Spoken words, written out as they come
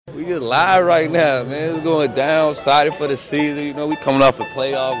We get live right now, man. It's going down, excited for the season. You know, we coming off a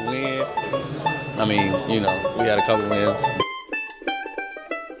playoff win. I mean, you know, we had a couple wins.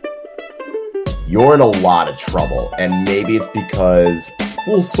 You're in a lot of trouble, and maybe it's because,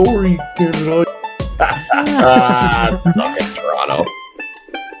 well, sorry, Canada. Suck it, Toronto.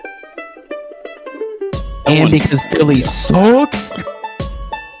 And because Philly sucks.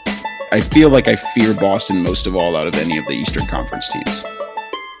 I feel like I fear Boston most of all out of any of the Eastern Conference teams.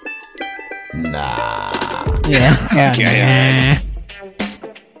 Nah. Yeah.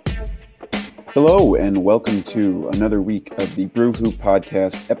 Hello, and welcome to another week of the Brew Hoop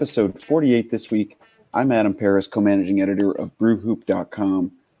Podcast, episode 48 this week. I'm Adam Paris, co-managing editor of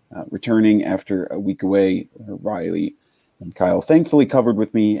brewhoop.com. Returning after a week away, Riley and Kyle thankfully covered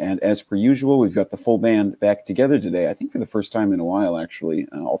with me, and as per usual, we've got the full band back together today. I think for the first time in a while, actually.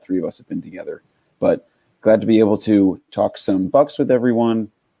 All three of us have been together, but glad to be able to talk some Bucks with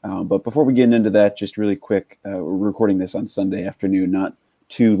everyone. But before we get into that, just really quick, we're recording this on Sunday afternoon, not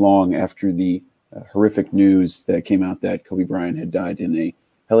too long after the horrific news that came out that Kobe Bryant had died in a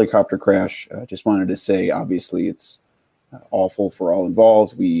helicopter crash. Just wanted to say, obviously, it's awful for all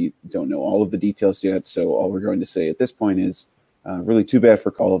involved. We don't know all of the details yet, so all we're going to say at this point is really too bad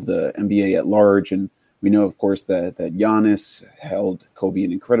for all of the NBA at large. And we know, of course, that Giannis held Kobe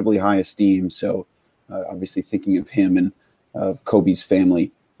in incredibly high esteem, so obviously thinking of him and of Kobe's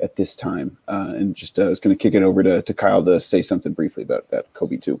family at this time. And just I was going to kick it over to Kyle to say something briefly about that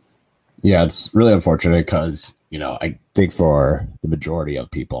Kobe too. Yeah, it's really unfortunate because, you know, I think for the majority of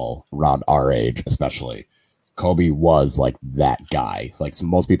people around our age, especially, Kobe was like that guy. Like, so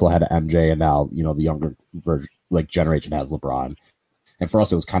most people had MJ, and now, you know, the younger version, like generation has LeBron. And for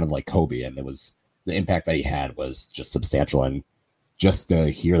us, it was kind of like Kobe, and it was the impact that he had was just substantial. And just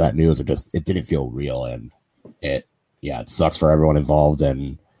to hear that news, it didn't feel real. And it sucks for everyone involved,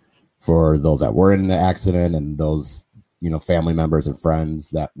 and for those that were in the accident, and those, you know, family members and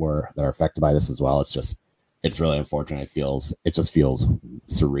friends that are affected by this as well. It's really unfortunate. It just feels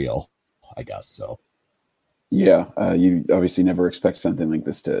surreal, I guess. So yeah, you obviously never expect something like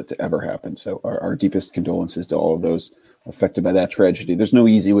this to ever happen. So our deepest condolences to all of those affected by that tragedy. There's no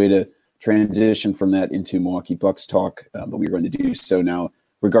easy way to transition from that into Milwaukee Bucks talk, but we're going to do so now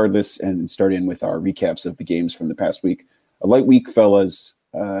regardless, and start in with our recaps of the games from the past week. A light week, fellas.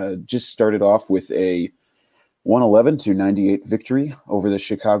 Just started off with a 111-98 victory over the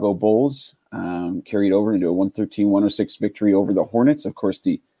Chicago Bulls, carried over into a 113-106 victory over the Hornets. Of course,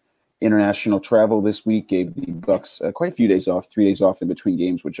 the international travel this week gave the Bucks quite a few days off, 3 days off in between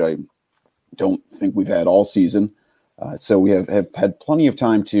games, which I don't think we've had all season. So we have had plenty of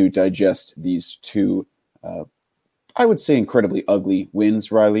time to digest these two, I would say, incredibly ugly wins,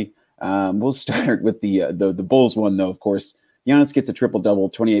 Riley. We'll start with the Bulls one, though, of course. Giannis gets a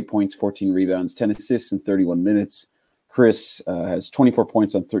triple-double, 28 points, 14 rebounds, 10 assists in 31 minutes. Chris has 24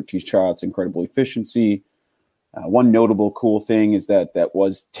 points on 13 shots, incredible efficiency. One notable cool thing is that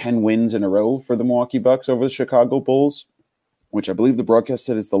was 10 wins in a row for the Milwaukee Bucks over the Chicago Bulls, which I believe the broadcast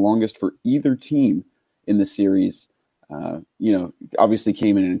said is the longest for either team in the series. You know, obviously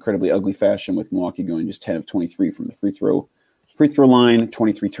came in an incredibly ugly fashion with Milwaukee going just 10 of 23 from the free throw line,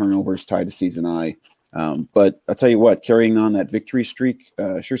 23 turnovers, tied to season high. But I'll tell you what, carrying on that victory streak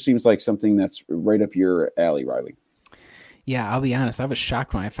sure seems like something that's right up your alley, Riley. Yeah, I'll be honest. I was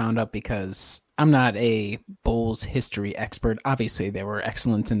shocked when I found out because I'm not a Bulls history expert. Obviously, they were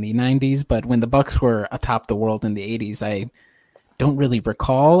excellent in the 90s, but when the Bucks were atop the world in the 80s, I don't really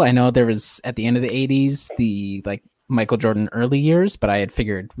recall. I know there was, at the end of the 80s, the like Michael Jordan early years, but I had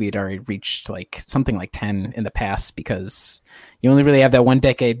figured we had already reached like something like 10 in the past because you only really have that one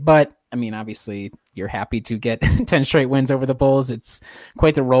decade. But I mean, obviously, you're happy to get 10 straight wins over the Bulls. It's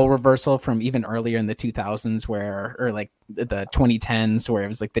quite the role reversal from even earlier in the 2000s or like the 2010s, where it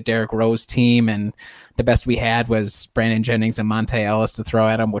was like the Derrick Rose team, and the best we had was Brandon Jennings and Monte Ellis to throw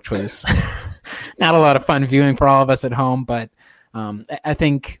at him, which was not a lot of fun viewing for all of us at home. But I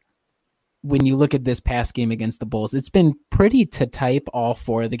think when you look at this past game against the Bulls, it's been pretty to type all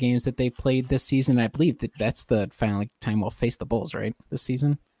four of the games that they played this season. I believe that's the final time we'll face the Bulls, right, this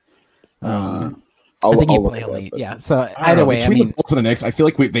season? I think you play late. Yeah. So either way, between the Bulls and the Knicks, I feel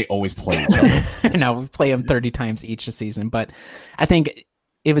like they always play each other. No, we play them 30 times each a season, but I think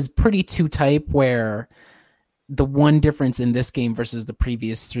it was pretty two-type, where the one difference in this game versus the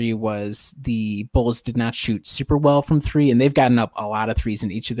previous three was the Bulls did not shoot super well from three, and they've gotten up a lot of threes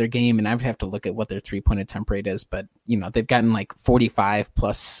in each of their game, and I would have to look at what their three-point attempt rate is, but you know, they've gotten like 45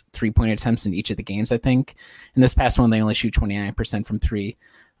 plus three-point attempts in each of the games, I think. In this past one, they only shoot 29% from three.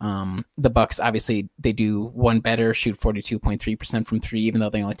 The Bucks, obviously, they do one better, shoot 42.3% from three, even though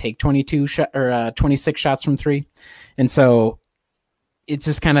they only take 26 shots from three. And so it's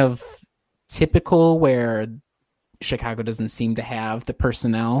just kind of typical where Chicago doesn't seem to have the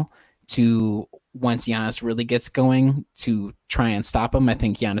personnel to, once Giannis really gets going, to try and stop him. I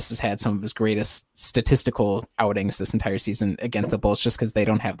think Giannis has had some of his greatest statistical outings this entire season against the Bulls just because they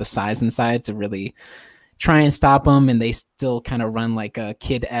don't have the size inside to really try and stop them, and they still kind of run like a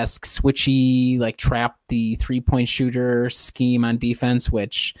kid-esque switchy, like trap the three-point shooter scheme on defense,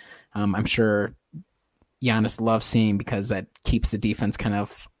 which I'm sure Giannis loves seeing because that keeps the defense kind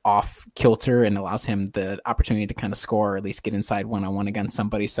of off kilter and allows him the opportunity to kind of score or at least get inside one-on-one against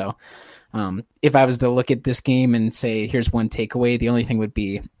somebody. So if I was to look at this game and say, here's one takeaway, the only thing would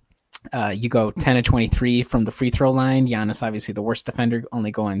be you go 10 of 23 from the free throw line. Giannis, obviously the worst defender,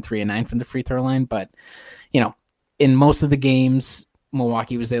 only going 3 of 9 from the free throw line. But, in most of the games,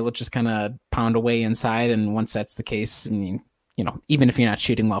 Milwaukee was able to just kind of pound away inside. And once that's the case, I mean, even if you're not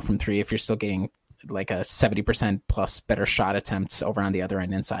shooting well from three, if you're still getting like a 70% plus better shot attempts over on the other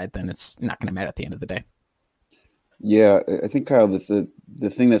end inside, then it's not going to matter at the end of the day. Yeah, I think, Kyle, the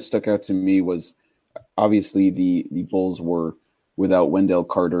thing that stuck out to me was obviously the Bulls were without Wendell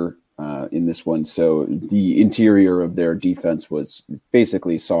Carter in this one, so the interior of their defense was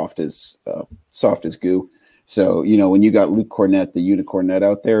basically soft as goo. So when you got Luke Cornett, the unicornet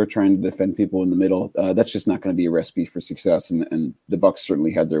out there trying to defend people in the middle, that's just not going to be a recipe for success. And the Bucks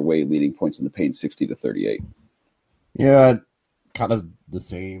certainly had their way, leading points in the paint 60-38. Yeah, kind of the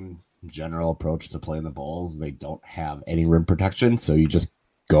same general approach to playing the Bulls. They don't have any rim protection, so you just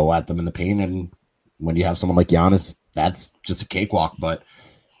go at them in the paint, and when you have someone like Giannis, that's just a cakewalk. But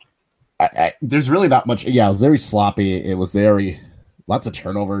there's really not much. Yeah, it was very sloppy. It was lots of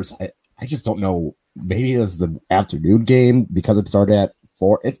turnovers. I just don't know. Maybe it was the afternoon game because it started at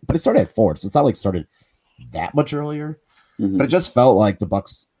 4. But it started at 4, so it's not like it started that much earlier. Mm-hmm. But it just felt like the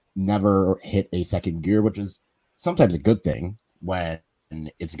Bucks never hit a second gear, which is sometimes a good thing when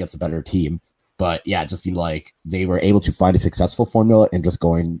it's against a better team. But yeah, it just seemed like they were able to find a successful formula and just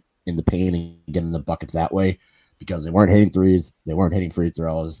going in the paint and getting the buckets that way because they weren't hitting threes, they weren't hitting free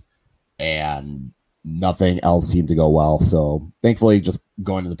throws, and nothing else seemed to go well. So thankfully, just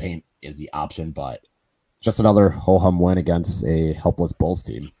going to the paint is the option, but just another ho-hum win against a helpless Bulls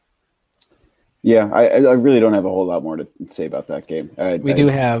team. Yeah, I really don't have a whole lot more to say about that game. We do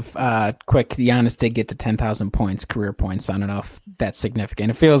have quick. Giannis did get to 10,000 points, career points. I don't know if that's significant.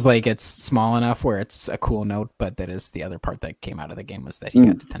 It feels like it's small enough where it's a cool note, but that is the other part that came out of the game was that he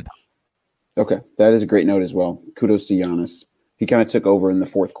got to 10,000. Okay, that is a great note as well. Kudos to Giannis. He kind of took over in the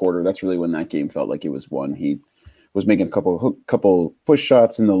fourth quarter. That's really when that game felt like it was won. He was making a couple push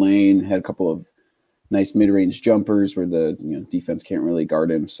shots in the lane, had a couple of nice mid-range jumpers where the defense can't really guard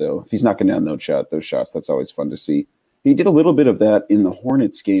him. So if he's knocking down those shots, that's always fun to see. He did a little bit of that in the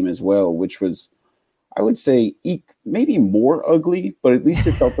Hornets game as well, which was, I would say, maybe more ugly, but at least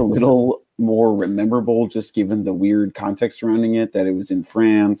it felt a little more memorable just given the weird context surrounding it, that it was in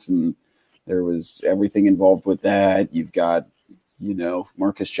France and there was everything involved with that. You've got,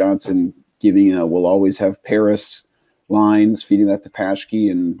 Marcus Johnson giving we'll always have Paris lines, feeding that to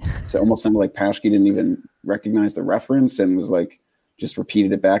Paschke, and it almost sounded like Paschke didn't even recognize the reference and was like just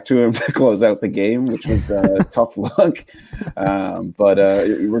repeated it back to him to close out the game, which was tough luck. But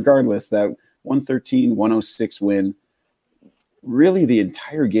regardless, that 113-106 win, really the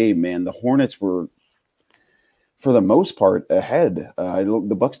entire game, man, the Hornets were, for the most part, ahead.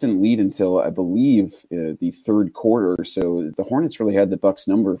 The Bucks didn't lead until, I believe, the third quarter. So the Hornets really had the Bucks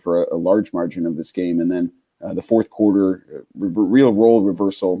number for a large margin of this game. And then the fourth quarter, real role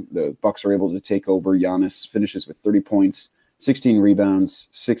reversal. The Bucks are able to take over. Giannis finishes with 30 points, 16 rebounds,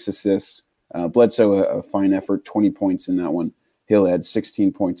 6 assists. Bledsoe, a fine effort, 20 points in that one. Hill had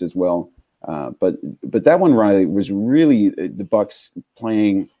 16 points as well. But that one, Riley, was really the Bucks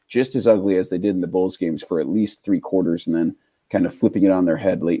playing just as ugly as they did in the Bulls games for at least 3 quarters, and then kind of flipping it on their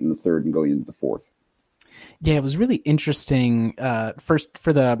head late in the third and going into the fourth. Yeah, it was really interesting. First,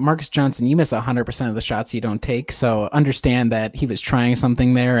 for the Marcus Johnson, you miss 100% of the shots you don't take. So understand that he was trying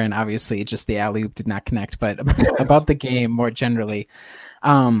something there, and obviously just the alley-oop did not connect. But about the game more generally,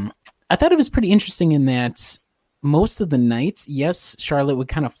 I thought it was pretty interesting in that most of the nights, yes, Charlotte would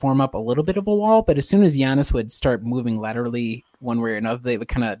kind of form up a little bit of a wall, but as soon as Giannis would start moving laterally one way or another, they would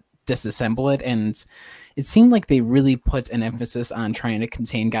kind of disassemble it. And it seemed like they really put an emphasis on trying to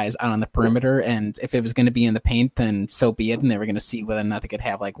contain guys out on the perimeter. And if it was going to be in the paint, then so be it. And they were going to see whether or not they could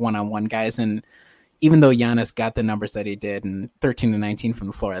have like one-on-one guys. And even though Giannis got the numbers that he did and 13 to 19 from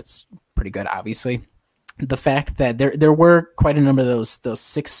the floor, that's pretty good, obviously. the fact that there were quite a number of those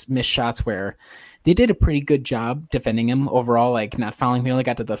 6 missed shots where they did a pretty good job defending him overall, like not fouling. He only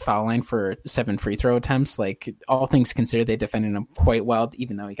got to the foul line for 7 free throw attempts. Like all things considered, they defended him quite well,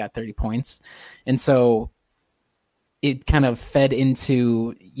 even though he got 30 points. And so it kind of fed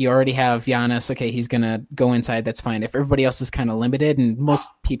into, you already have Giannis. Okay, he's going to go inside. That's fine. If everybody else is kind of limited, and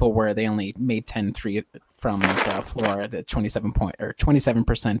most people were, they only made 10-3 from the floor at a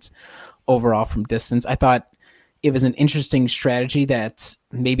 27% overall from distance. I thought it was an interesting strategy that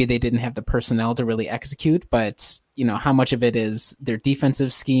maybe they didn't have the personnel to really execute, but how much of it is their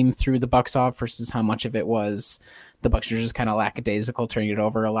defensive scheme threw the Bucks off versus how much of it was the Bucks were just kind of lackadaisical, turning it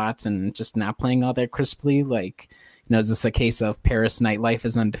over a lot and just not playing all that crisply. Like, is this a case of Paris nightlife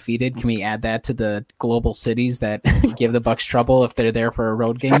is undefeated? Can we add that to the global cities that give the Bucks trouble if they're there for a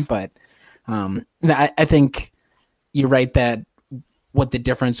road game? But I think you're right that what the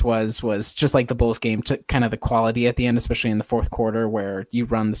difference was just like the Bulls game, to kind of the quality at the end, especially in the fourth quarter where you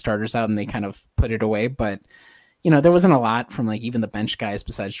run the starters out and they kind of put it away. But, there wasn't a lot from like even the bench guys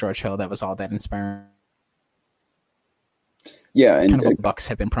besides George Hill that was all that inspiring. Yeah. And kind of the Bucks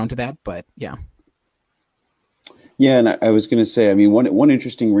have been prone to that, but yeah. Yeah, and I was going to say, I mean, one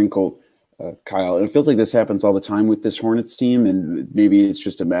interesting wrinkle, Kyle, and it feels like this happens all the time with this Hornets team, and maybe it's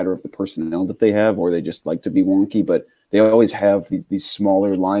just a matter of the personnel that they have, or they just like to be wonky, but they always have these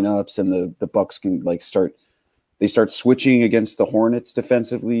smaller lineups, and the Bucks can start switching against the Hornets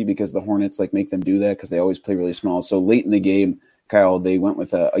defensively because the Hornets make them do that because they always play really small. So late in the game, Kyle, they went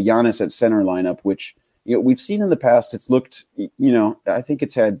with a Giannis at center lineup, which we've seen in the past. It's looked, I think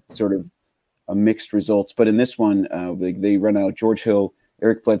it's had sort of mixed results, but in this one, they run out George Hill,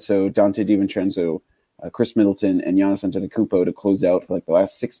 Eric Bledsoe, Dante DiVincenzo, Chris Middleton, and Giannis Antetokounmpo to close out for the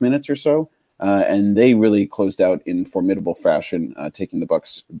last 6 minutes or so, and they really closed out in formidable fashion, taking the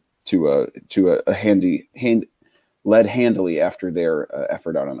Bucks to a led handily after their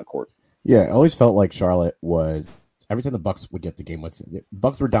effort out on the court. Yeah, I always felt like Charlotte was, every time the Bucks would get the game the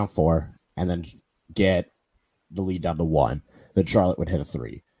Bucks were down 4 and then get the lead down to 1, then Charlotte would hit a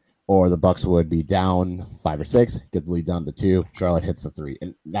 3. Or the Bucks would be down 5 or 6, get the lead down to 2. Charlotte hits a 3,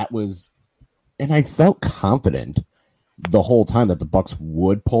 and I felt confident the whole time that the Bucks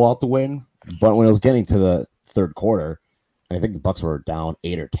would pull out the win. But when it was getting to the third quarter, and I think the Bucks were down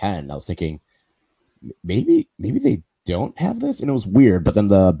 8 or 10, I was thinking maybe they don't have this, and it was weird. But then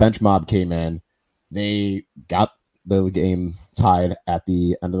the bench mob came in, they got the game tied at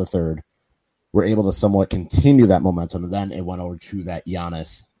the end of the third, were able to somewhat continue that momentum, and then it went over to that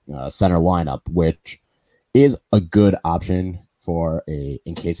Giannis center lineup, which is a good option for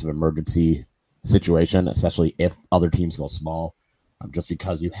in case of emergency situation, especially if other teams go small, just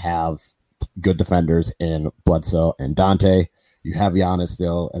because you have good defenders in Bledsoe and Dante. You have Giannis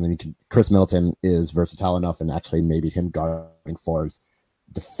still, and then Chris Middleton is versatile enough, and actually maybe him guarding 4s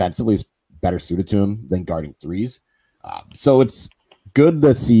defensively is better suited to him than guarding 3s. So it's good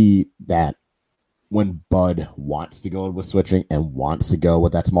to see that when Bud wants to go with switching and wants to go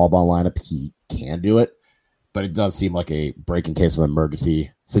with that small ball lineup, he can do it. But it does seem like a break in case of emergency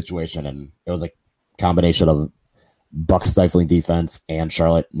situation, and it was a combination of Bucks stifling defense and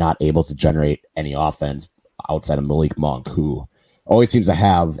Charlotte not able to generate any offense outside of Malik Monk, who always seems to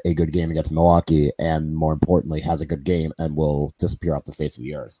have a good game against Milwaukee, and more importantly, has a good game and will disappear off the face of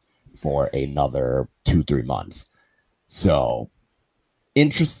the earth for another 2-3 months. So,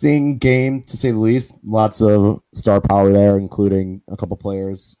 interesting game, to say the least. Lots of star power there, including a couple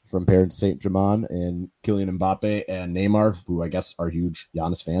players from Paris Saint-Germain and Kylian Mbappe and Neymar, who I guess are huge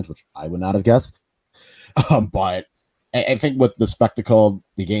Giannis fans, which I would not have guessed. But I think with the spectacle,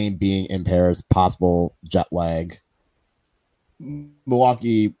 the game being in Paris, possible jet lag,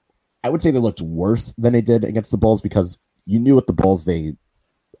 Milwaukee, I would say they looked worse than they did against the Bulls, because you knew with the Bulls, a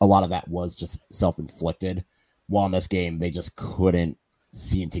lot of that was just self-inflicted. While in this game, they just couldn't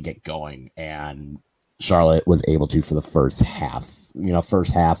seem to get going, and Charlotte was able to for the first half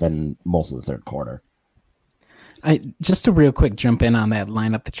and most of the third quarter. Just to real quick jump in on that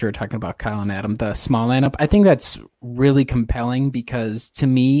lineup that you were talking about, Kyle and Adam, the small lineup. I think that's really compelling because to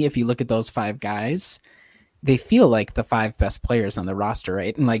me, if you look at those 5 guys, they feel like the 5 best players on the roster,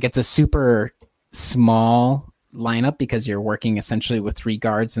 right? And it's a super small lineup because you're working essentially with 3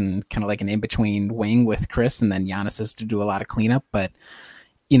 guards and kind of like an in-between wing with Chris, and then Giannis has to do a lot of cleanup. But,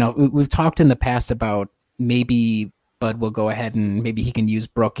 we've talked in the past about maybe Bud will go ahead and maybe he can use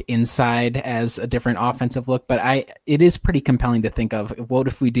Brook inside as a different offensive look. But it is pretty compelling to think of, what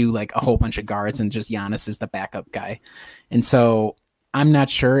if we do a whole bunch of guards and just Giannis is the backup guy? And so I'm not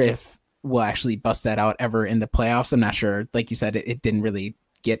sure if we'll actually bust that out ever in the playoffs. I'm not sure. Like you said, it didn't really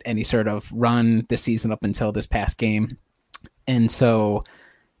get any sort of run this season up until this past game. And so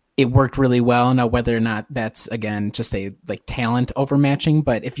it worked really well. Now, whether or not that's, again, just a like talent overmatching,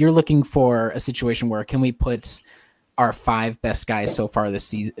 but if you're looking for a situation where can we put our 5 best guys so far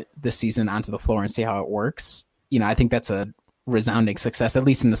this season onto the floor and see how it works, I think that's a resounding success, at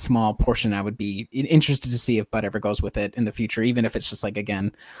least in the small portion. I would be interested to see if Bud ever goes with it in the future, even if it's just like,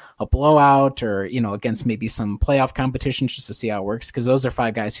 again, a blowout or, against maybe some playoff competitions, just to see how it works. Because those are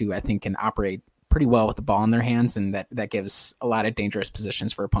 5 guys who I think can operate pretty well with the ball in their hands, and that gives a lot of dangerous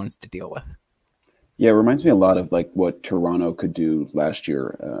positions for opponents to deal with. Yeah, it reminds me a lot of like what Toronto could do last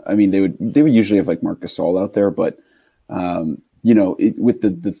year. I mean, they would usually have like Marc Gasol out there, but with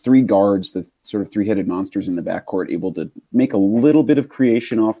the 3 guards, the sort of 3-headed monsters in the backcourt, able to make a little bit of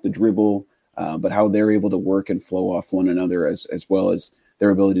creation off the dribble, but how they're able to work and flow off one another as well as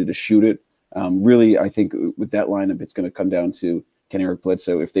their ability to shoot it. Really, I think with that lineup, it's going to come down to, can Eric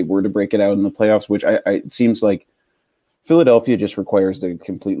Bledsoe, if they were to break it out in the playoffs, which it seems like Philadelphia just requires a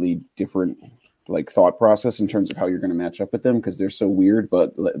completely different like thought process in terms of how you're going to match up with them, because they're so weird.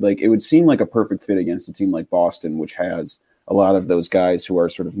 But like it would seem like a perfect fit against a team like Boston, which has a lot of those guys who are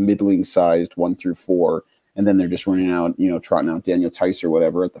sort of middling sized 1 through 4, and then they're just running out, trotting out Daniel Tice or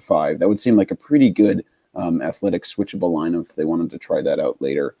whatever at the 5. That would seem like a pretty good athletic switchable lineup if they wanted to try that out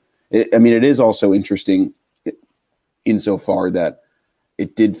later. It is also interesting insofar that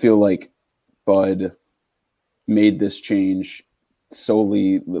it did feel like Bud made this change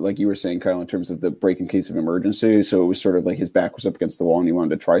solely, like you were saying, Kyle, in terms of the break in case of emergency. So it was sort of like his back was up against the wall and he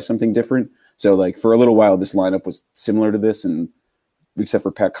wanted to try something different. So like for a little while, this lineup was similar to this, and except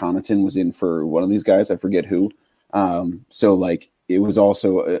for Pat Connaughton was in for one of these guys, I forget who. So like it was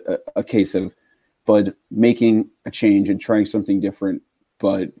also a case of Bud making a change and trying something different.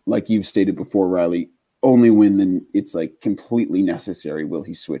 But like you've stated before, Riley, only when then it's like completely necessary will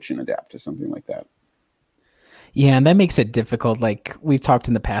he switch and adapt to something like that. Yeah, and that makes it difficult. Like we've talked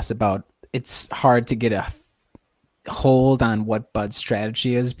in the past about, it's hard to get a hold on what Bud's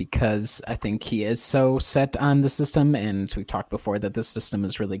strategy is, because I think he is so set on the system, and we've talked before that this system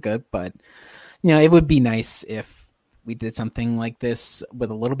is really good. But it would be nice if we did something like this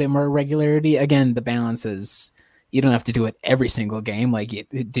with a little bit more regularity. Again, the balance is, you don't have to do it every single game. Like,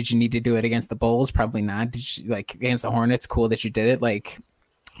 did you need to do it against the Bulls? Probably not. Did you, like against the Hornets? Cool that you did it. Like,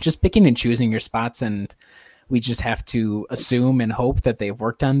 just picking and choosing your spots, and we just have to assume and hope that they've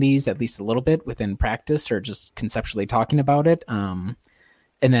worked on these at least a little bit within practice or just conceptually talking about it. And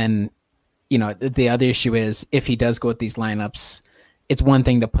then, the other issue is if he does go with these lineups, it's one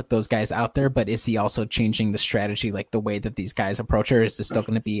thing to put those guys out there, but is he also changing the strategy, like the way that these guys approach her? Is this still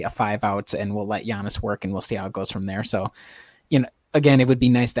going to be a 5 outs and we'll let Giannis work and we'll see how it goes from there? So, again, it would be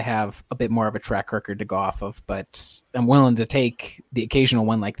nice to have a bit more of a track record to go off of, but I'm willing to take the occasional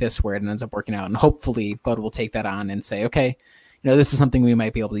one like this where it ends up working out. And hopefully Bud will take that on and say, okay, this is something we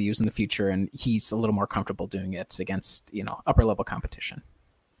might be able to use in the future. And he's a little more comfortable doing it against, upper level competition.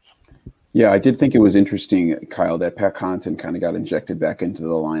 Yeah, I did think it was interesting, Kyle, that Pat Connaughton kind of got injected back into the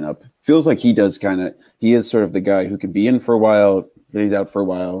lineup. Feels like he is sort of the guy who can be in for a while, then he's out for a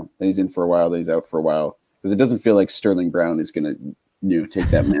while, then he's in for a while, then he's out for a while. Because it doesn't feel like Sterling Brown is going to take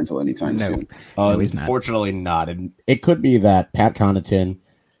that mantle anytime soon. No, he's not. Unfortunately not. And it could be that Pat Connaughton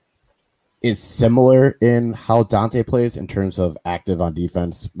is similar in how Dante plays in terms of active on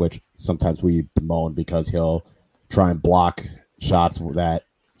defense, which sometimes we bemoan because he'll try and block shots that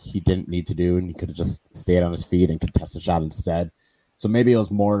he didn't need to do, and he could have just stayed on his feet and contest the shot instead. So maybe it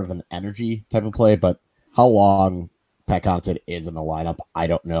was more of an energy type of play, but how long Pat Connaughton is in the lineup, I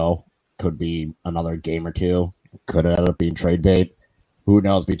don't know. Could be another game or two. Could end up being trade bait. Who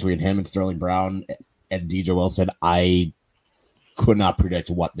knows? Between him and Sterling Brown and DJ Wilson, I could not predict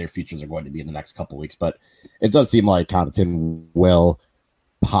what their futures are going to be in the next couple of weeks, but it does seem like Connaughton will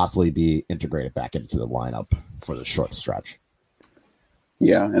possibly be integrated back into the lineup for the short stretch.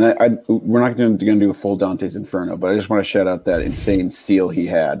 Yeah, and we're not going to do a full Dante's Inferno, but I just want to shout out that insane steal he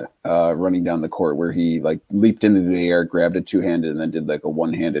had running down the court where he like leaped into the air, grabbed it two-handed, and then did like a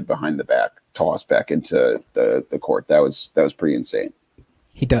one-handed behind the back toss back into the court. That was pretty insane.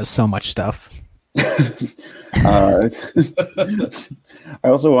 He does so much stuff. I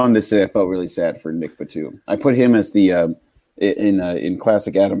also wanted to say I felt really sad for Nick Batum. I put him as the in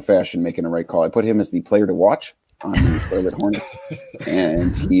classic Adam fashion, making a right call. I put him as the player to watch on the Charlotte Hornets,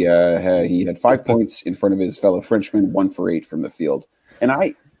 and he had 5 points in front of his fellow Frenchman, 1 for 8 from the field. And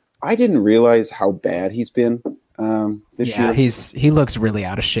I didn't realize how bad he's been this year. He looks really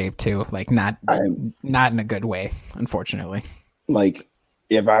out of shape too, like not in a good way, unfortunately. Like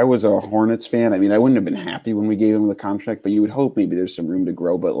if I was a Hornets fan, I mean, I wouldn't have been happy when we gave him the contract, but you would hope maybe there's some room to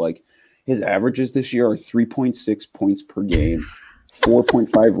grow. But like his averages this year are 3.6 points per game,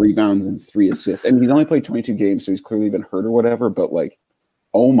 4.5 rebounds, and 3 assists. And he's only played 22 games, so he's clearly been hurt or whatever. But like,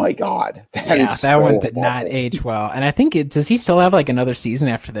 oh my God, that one did not age well. And I think does he still have like another season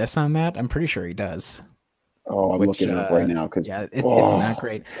after this on that? I'm pretty sure he does. Oh, I'm looking it up right now because it's not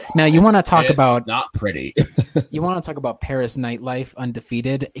great. Now you want to talk about not pretty. You want to talk about Paris nightlife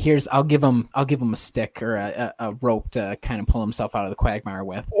undefeated. I'll give him a stick or a rope to kind of pull himself out of the quagmire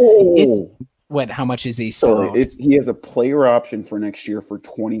with. How much is he still? He has a player option for next year for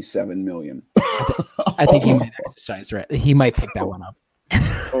 $27 million. I think he might exercise right. He might pick that one up.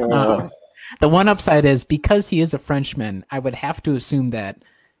 The one upside is because he is a Frenchman, I would have to assume that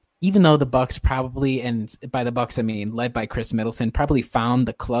even though the Bucks probably, and by the Bucks I mean led by Chris Middleton, probably found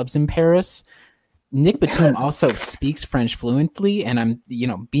the clubs in Paris, Nick Batum also speaks French fluently, and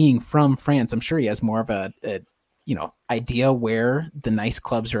being from France, I'm sure he has more of a idea where the nice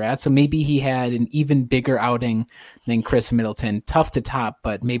clubs are at. So maybe he had an even bigger outing than Chris Middleton. Tough to top,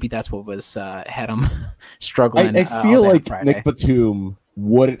 but maybe that's what was had him struggling. I feel like Nick Batum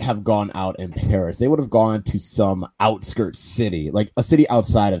wouldn't have gone out in Paris. They would have gone to some outskirts city, like a city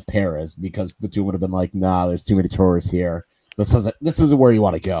outside of Paris, because Batum would have been like, nah, there's too many tourists here. This isn't where you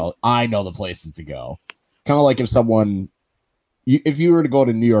want to go. I know the places to go. Kind of like if you were to go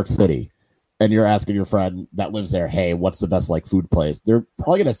to New York City and you're asking your friend that lives there, hey, what's the best like food place? They're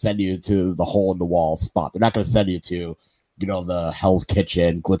probably going to send you to the hole in the wall spot. They're not going to send you to, the Hell's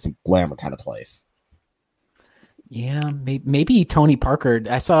Kitchen, glitz and glamour kind of place. Yeah, maybe Tony Parker.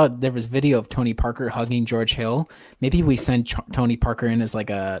 I saw there was video of Tony Parker hugging George Hill. Maybe we send Tony Parker in as like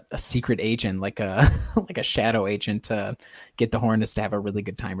a secret agent, like a like a shadow agent to get the Hornets to have a really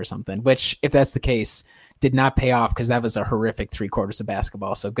good time or something. Which, if that's the case, did not pay off because that was a horrific 3/4 of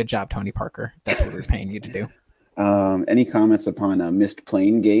basketball. So good job, Tony Parker. That's what we're paying you to do. Any comments upon missed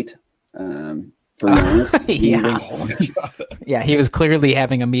plane gate? Yeah, he was clearly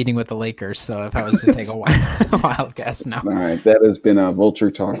having a meeting with the Lakers. So if I was to take a wild guess, no. All right, that has been a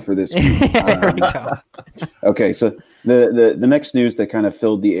vulture talk for this week. Okay, so the next news that kind of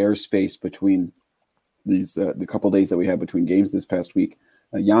filled the airspace between these the couple days that we had between games this past week,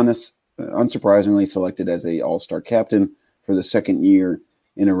 Giannis unsurprisingly selected as a All-Star captain for the second year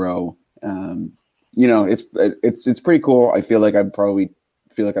in a row. It's pretty cool. I feel like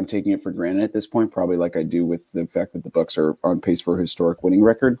I'm taking it for granted at this point, probably like I do with the fact that the Bucks are on pace for a historic winning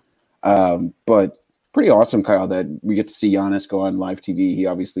record. But pretty awesome, Kyle, that we get to see Giannis go on live TV. He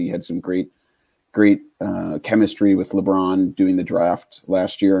obviously had some great chemistry with LeBron doing the draft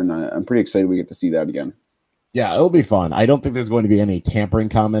last year, and I'm pretty excited we get to see that again. Yeah, it'll be fun. I don't think there's going to be any tampering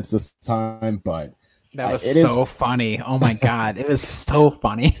comments this time, but that was so funny. Oh my God. It was so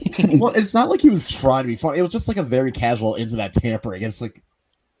funny. Well, it's not like he was trying to be funny. It was just like a very casual internet tampering. It's like,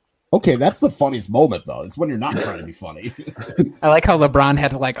 okay, that's the funniest moment, though. It's when you're not trying to be funny. I like how LeBron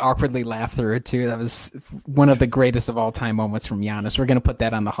had to like awkwardly laugh through it, too. That was one of the greatest of all time moments from Giannis. We're going to put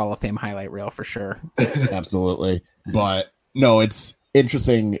that on the Hall of Fame highlight reel for sure. Absolutely. But no, it's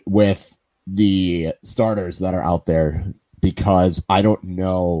interesting with the starters that are out there because I don't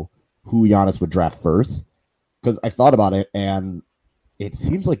know who Giannis would draft first because I thought about it and it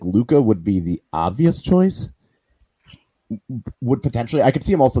seems like Luka would be the obvious choice. Would potentially, I could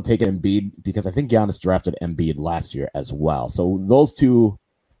see him also taking Embiid because I think Giannis drafted Embiid last year as well. So those two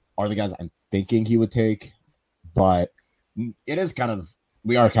are the guys I'm thinking he would take, but it is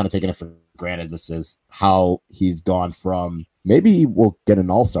we are kind of taking it for granted. This is how he's gone from maybe we'll get an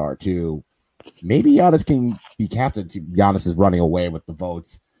all-star to maybe Giannis can be captain to Giannis is running away with the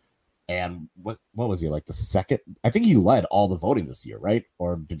votes. And what was he like the second? I think he led all the voting this year, right?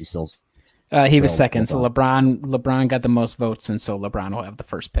 Or did he still? He was second. So LeBron got the most votes, and so LeBron will have the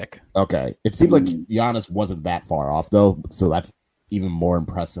first pick. Okay. It seemed like Giannis wasn't that far off, though. So that's even more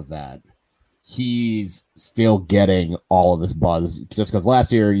impressive that he's still getting all of this buzz. Just because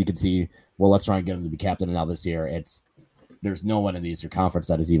last year you could see, well, let's try and get him to be captain. And now this year, there's no one in the Eastern Conference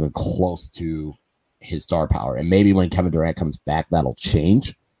that is even close to his star power. And maybe when Kevin Durant comes back, that'll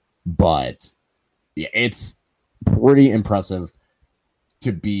change. But yeah, it's pretty impressive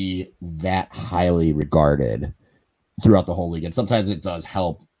to be that highly regarded throughout the whole league. And sometimes it does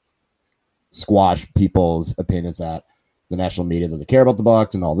help squash people's opinions that the national media doesn't care about the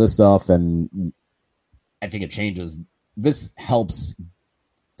Bucks and all this stuff. And I think it changes. This helps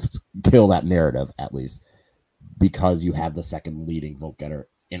kill that narrative, at least, because you have the second leading vote getter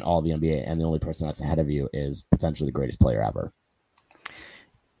in all the NBA, and the only person that's ahead of you is potentially the greatest player ever.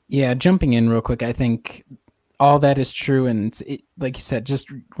 Yeah, jumping in real quick, I think all that is true, and like you said, just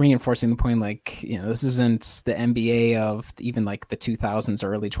reinforcing the point, like, this isn't the NBA of even like the 2000s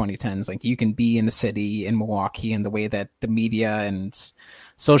or early 2010s. Like, you can be in the city in Milwaukee, and the way that the media and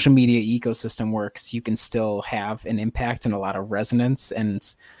social media ecosystem works, you can still have an impact and a lot of resonance. And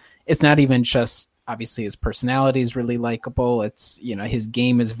it's not even just, obviously, his personality is really likable. It's, his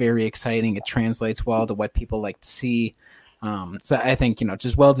game is very exciting. It translates well to what people like to see. So I think,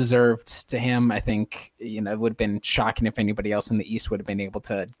 just well-deserved to him. I think, it would have been shocking if anybody else in the East would have been able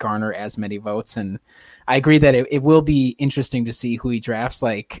to garner as many votes. And I agree that it will be interesting to see who he drafts.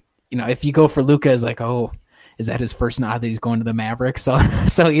 Like, if you go for Luka, is like, oh, is that his first nod that he's going to the Mavericks?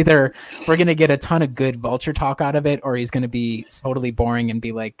 So either we're going to get a ton of good vulture talk out of it, or he's going to be totally boring and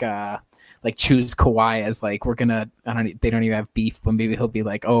be like choose Kawhi as like, they don't even have beef, but maybe he'll be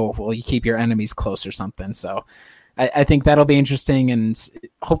like, oh, well, you keep your enemies close or something. So I think that'll be interesting, and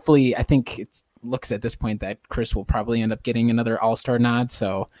hopefully, I think it looks at this point that Chris will probably end up getting another All-Star nod.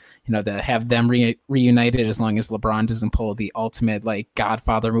 So, to have them reunited, as long as LeBron doesn't pull the ultimate like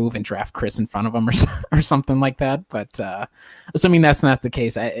Godfather move and draft Chris in front of him or something like that. But assuming that's not the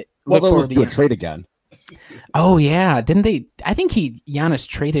case, let's do a trade again. Oh yeah, didn't they? I think Giannis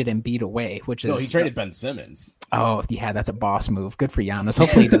traded Embiid away, which is he traded Ben Simmons. Oh yeah, that's a boss move. Good for Giannis.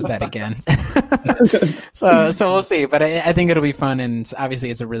 Hopefully he does that again. So we'll see. But I think it'll be fun, and obviously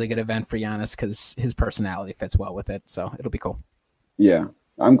it's a really good event for Giannis because his personality fits well with it. So it'll be cool. Yeah.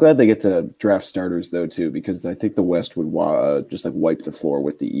 I'm glad they get to draft starters though too, because I think the West would just like wipe the floor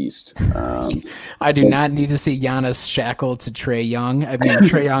with the East. I do not need to see Giannis shackled to Trae Young. I mean,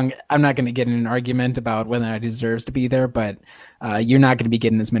 Trae Young, I'm not going to get in an argument about whether or not he deserves to be there, but you're not going to be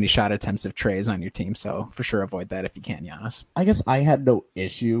getting as many shot attempts if Trae is on your team. So for sure, avoid that if you can, Giannis. I guess I had no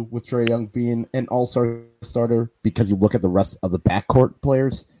issue with Trae Young being an all-star starter because you look at the rest of the backcourt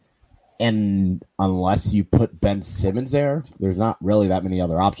players. And unless you put Ben Simmons there, there's not really that many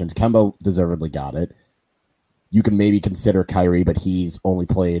other options. Kemba deservedly got it. You can maybe consider Kyrie, but he's only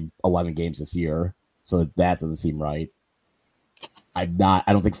played 11 games this year, so that doesn't seem right. I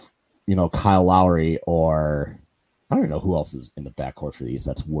don't think, Kyle Lowry I don't even know who else is in the backcourt for these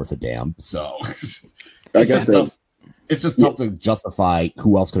that's worth a damn. So it's just tough to justify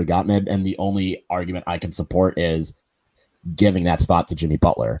who else could have gotten it. And the only argument I can support is giving that spot to Jimmy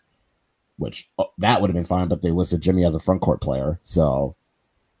Butler. Which that would have been fine, but they listed Jimmy as a front court player. So,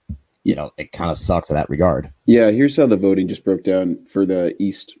 it kind of sucks in that regard. Yeah, here's how the voting just broke down for the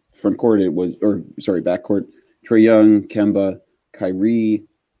East front court. Backcourt. Trae Young, Kemba, Kyrie,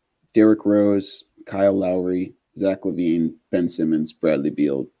 Derrick Rose, Kyle Lowry, Zach LaVine, Ben Simmons, Bradley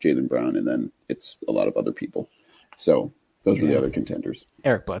Beal, Jaylen Brown, and then it's a lot of other people. So those were the other contenders.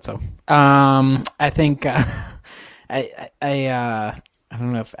 Eric Bledsoe. I think I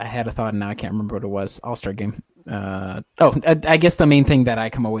don't know if I had a thought, and now I can't remember what it was. All-Star game. I guess the main thing that I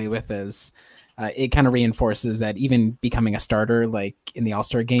come away with is it kind of reinforces that even becoming a starter, like in the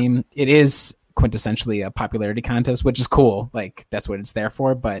All-Star game, it is quintessentially a popularity contest, which is cool. Like, that's what it's there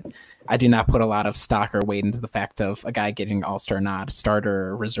for. But I do not put a lot of stock or weight into the fact of a guy getting All-Star nod, starter,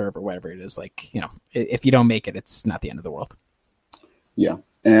 or reserve, or whatever it is. Like, if you don't make it, it's not the end of the world. Yeah.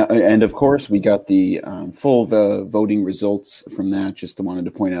 And of course, we got the full voting results from that. Just wanted to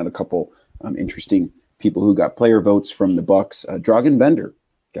point out a couple interesting people who got player votes from the Bucks. Dragan Bender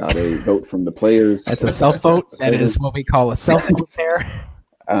got a vote from the players. That's a self-vote. That is what we call a self-vote there.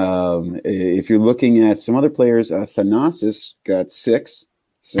 If you're looking at some other players, Thanasis got 6.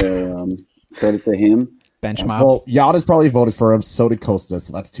 So credit to him. Bench mob. Well, Giannis probably voted for him. So did Costa.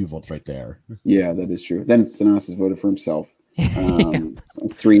 So that's 2 votes right there. Yeah, that is true. Then Thanasis voted for himself.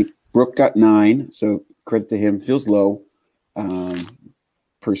 3. Brooke got 9, so credit to him. Feels low,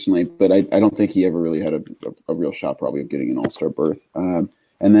 personally, but I don't think he ever really had a real shot probably of getting an all-star berth. And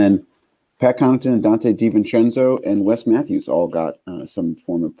then Pat Connaughton and Dante DiVincenzo and Wes Matthews all got some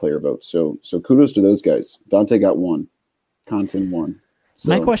form of player vote. So kudos to those guys. Dante got 1, Connaughton 1. So,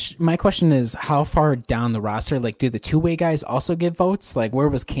 my question is, how far down the roster, like, do the two-way guys also get votes? Like, where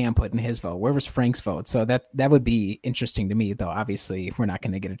was Cam putting his vote? Where was Frank's vote? So that would be interesting to me, though. Obviously, we're not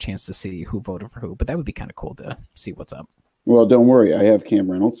going to get a chance to see who voted for who, but that would be kind of cool to see what's up. Well, don't worry. I have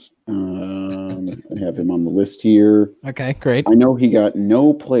Cam Reynolds. I have him on the list here. Okay, great. I know he got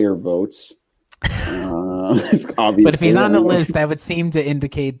no player votes. Obviously, but if he's on the list, that would seem to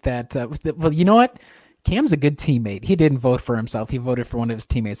indicate that, well, you know what? Cam's a good teammate. He didn't vote for himself. He voted for one of his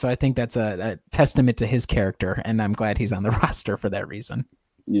teammates. So I think that's a testament to his character, and I'm glad he's on the roster for that reason.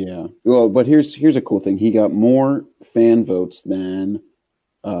 Yeah. Well, but here's a cool thing. He got more fan votes than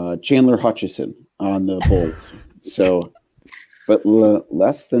Chandler Hutchison on the Bulls. So, but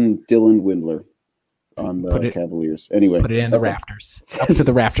less than Dylan Windler. on the Put it- Cavaliers. Anyway, Put it in the rafters. Up to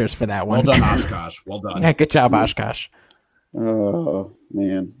the rafters for that Well one. done, Oshkosh. Well done. Yeah, good job, Oshkosh. Oh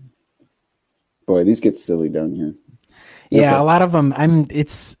man, boy, these get silly down here. Yeah, Okay. a lot of them.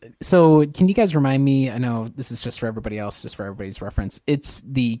 So can you guys remind me? I know this is just for everybody else, just for everybody's reference. It's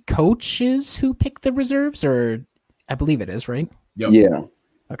the coaches who pick the reserves, or I believe it is, right? Yep. Yeah,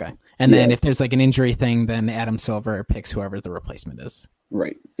 Okay. And then Yeah. if there's like an injury thing, then Adam Silver picks whoever the replacement is.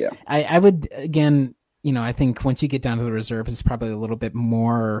 right. Yeah, I would, again, I think once you get down to the reserves, it's probably a little bit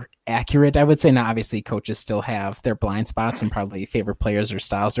more accurate. I would say now, obviously, coaches still have their blind spots and probably favorite players or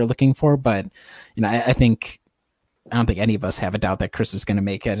styles they're looking for. But, I don't think any of us have a doubt that Chris is going to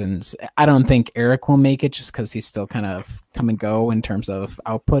make it. And I don't think Eric will make it just because he's still kind of come and go in terms of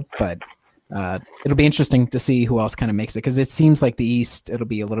output. But it'll be interesting to see who else kind of makes it, because it seems like the East, it'll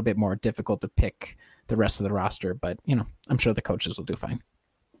be a little bit more difficult to pick the rest of the roster. But, I'm sure the coaches will do fine.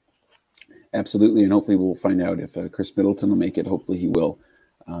 absolutely. And hopefully we'll find out if Chris Middleton will make it. Hopefully he will.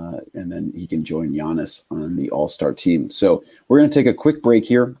 And then he can join Giannis on the all-star team. So we're going to take a quick break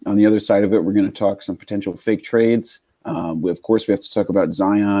here. On the other side of it, we're going to talk some potential fake trades. Of course, we have to talk about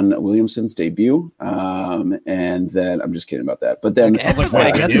Zion Williamson's debut. And then I'm just kidding about that. But then Okay, that's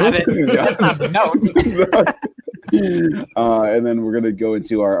not it. That's not the notes. and then we're going to go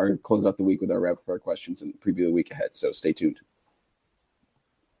into our close out the week with our rapid fire questions and preview the week ahead. So stay tuned.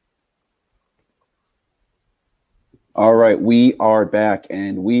 All right, we are back,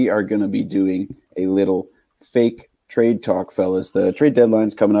 and we are going to be doing a little fake trade talk, fellas. The trade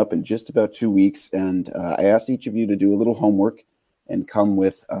deadline's coming up in just about 2 weeks, and I asked each of you to do a little homework and come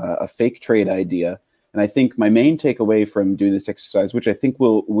with a fake trade idea. And I think my main takeaway from doing this exercise, which I think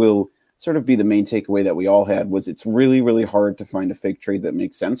will sort of be the main takeaway that we all had, was it's really, really hard to find a fake trade that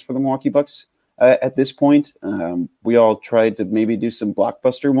makes sense for the Milwaukee Bucks at this point. We all tried to maybe do some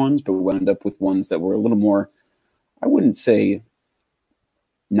blockbuster ones, but we wound up with ones that were a little more, I wouldn't say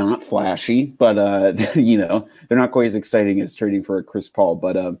not flashy, but they're not quite as exciting as trading for a Chris Paul.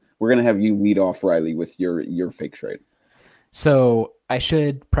 But we're gonna have you lead off, Riley, with your fake trade. So I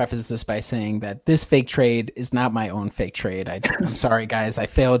should preface this by saying that this fake trade is not my own fake trade. I'm sorry, guys, I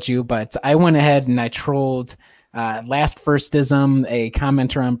failed you, but I went ahead and I trolled Last Firstism, a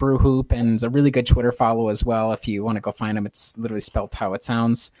commenter on Brew Hoop, and a really good Twitter follow as well. If you want to go find him, it's literally spelled how it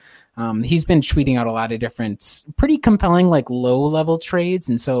sounds. He's been tweeting out a lot of different pretty compelling, like low-level trades.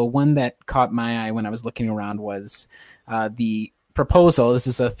 And so one that caught my eye when I was looking around was the proposal. This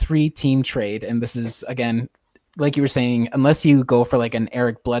is a 3-team trade. And this is, again, like you were saying, unless you go for like an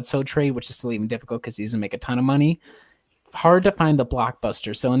Eric Bledsoe trade, which is still even difficult because he doesn't make a ton of money, hard to find the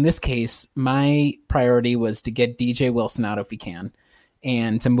blockbuster. So in this case, my priority was to get DJ Wilson out if we can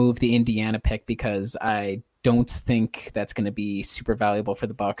and to move the Indiana pick because I don't think that's going to be super valuable for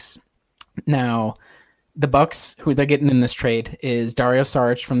the Bucks. Now, the Bucks, who they're getting in this trade, is Dario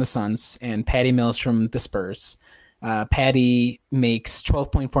Saric from the Suns and Patty Mills from the Spurs. Patty makes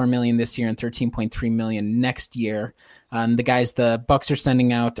 $12.4 million this year and $13.3 million next year. The guys the Bucks are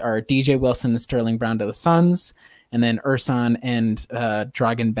sending out are DJ Wilson and Sterling Brown to the Suns, and then Ersan and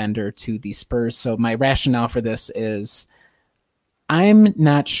Dragan Bender to the Spurs. So my rationale for this is I'm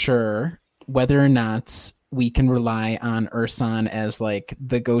not sure whether or not we can rely on Ersan as like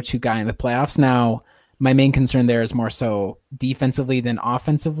the go-to guy in the playoffs. Now, my main concern there is more so defensively than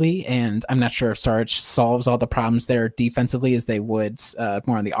offensively, and I'm not sure if Saric solves all the problems there defensively as they would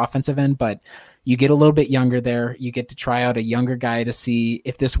more on the offensive end, but you get a little bit younger there. You get to try out a younger guy to see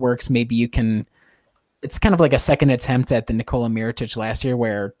if this works. Maybe you can – it's kind of like a second attempt at the Nikola Mirotic last year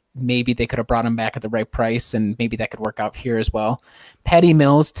where maybe they could have brought him back at the right price, and maybe that could work out here as well. Patty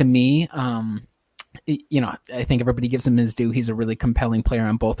Mills, to me I think everybody gives him his due. He's a really compelling player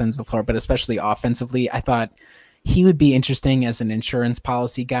on both ends of the floor, but especially offensively. I thought he would be interesting as an insurance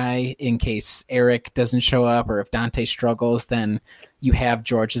policy guy in case Eric doesn't show up or if Dante struggles, then you have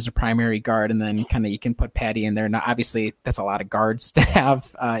George as a primary guard and then kind of you can put Patty in there. Now, obviously, that's a lot of guards to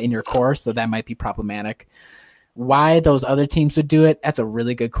have in your core, so that might be problematic. Why those other teams would do it, that's a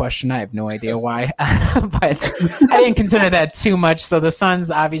really good question. I have no idea why, but I didn't consider that too much. So the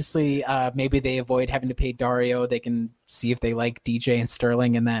Suns, obviously, maybe they avoid having to pay Dario. They can see if they like DJ and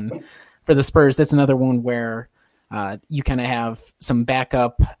Sterling. And then for the Spurs, that's another one where you kind of have some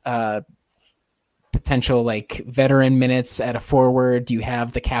backup potential like veteran minutes at a forward. You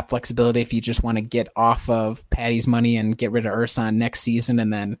have the cap flexibility if you just want to get off of Patty's money and get rid of Ersan next season,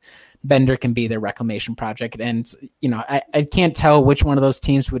 and then Bender can be their reclamation project. And, I can't tell which one of those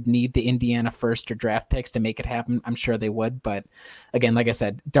teams would need the Indiana first or draft picks to make it happen. I'm sure they would. But again, like I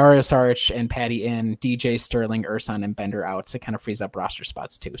said, Dario Saric and Patty in, DJ, Sterling, Ersan, and Bender out to kind of freeze up roster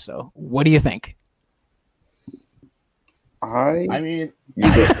spots too. So what do you think? I mean,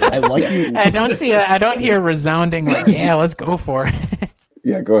 I like you. I don't hear resounding like, yeah, let's go for it.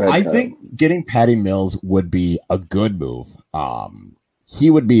 Yeah, go ahead. I Kyle. think getting Patty Mills would be a good move. He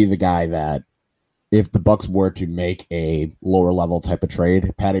would be the guy that, if the Bucks were to make a lower level type of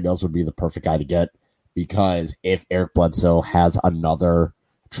trade, Patty Mills would be the perfect guy to get, because if Eric Bledsoe has another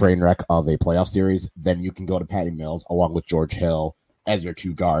train wreck of a playoff series, then you can go to Patty Mills along with George Hill as your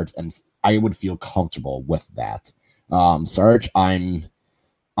two guards, and I would feel comfortable with that. Sarge, I've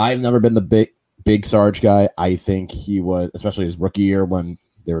never been the big Sarge guy. I think he was, especially his rookie year when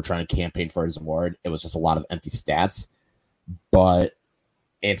they were trying to campaign for his award, it was just a lot of empty stats. But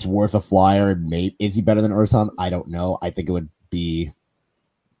it's worth a flyer. Is he better than Ersan? I don't know. I think it would be,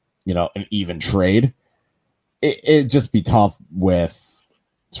 an even trade. It'd just be tough with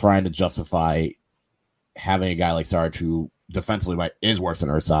trying to justify having a guy like Sarge who defensively is worse than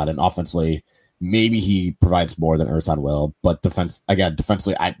Ersan, and offensively maybe he provides more than Ersan will, but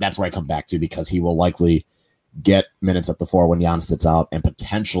defensively, that's where I come back to, because he will likely get minutes at the 4 when Giannis sits out, and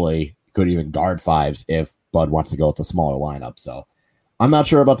potentially could even guard fives if Bud wants to go with a smaller lineup. So I'm not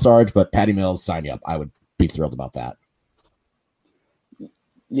sure about Sarge, but Patty Mills, sign you up. I would be thrilled about that.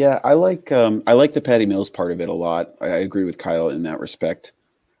 Yeah, I like the Patty Mills part of it a lot. I agree with Kyle in that respect.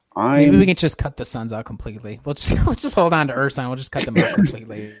 Maybe we can just cut the Suns out completely. We'll just hold on to Ersan. We'll just cut them out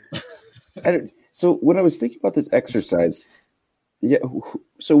completely. So when I was thinking about this exercise, yeah.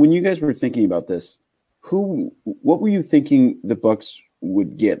 So when you guys were thinking about this, what were you thinking the Bucks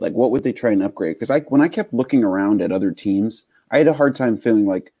would get? Like, what would they try and upgrade? Because when I kept looking around at other teams, I had a hard time feeling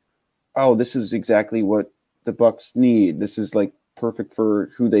like, oh, this is exactly what the Bucks need. This is like perfect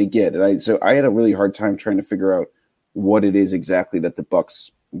for who they get. And so I had a really hard time trying to figure out what it is exactly that the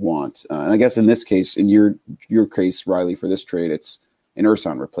Bucks want. And I guess in this case, in your case, Riley, for this trade, it's an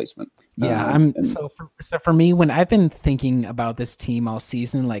Ersan replacement. Yeah, so for me, when I've been thinking about this team all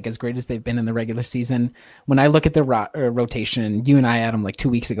season, like as great as they've been in the regular season, when I look at the rotation, you and I, Adam, like 2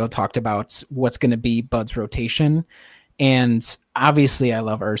 weeks ago, talked about what's going to be Bud's rotation. And obviously I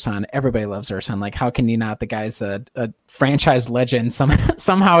love Ersan. Everybody loves Ersan. Like, how can you not? The guy's a franchise legend.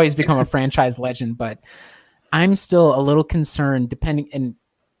 Somehow he's become a franchise legend, but I'm still a little concerned, depending, and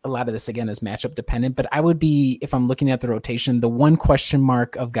a lot of this again is matchup dependent, but I would be, if I'm looking at the rotation, the one question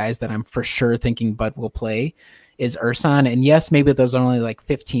mark of guys that I'm for sure thinking Bud will play is Ersan. And yes, maybe those are only like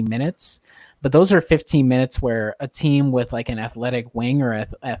 15 minutes, but those are 15 minutes where a team with like an athletic wing or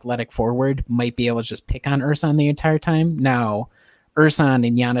athletic forward might be able to just pick on Ersan the entire time. Now, Ersan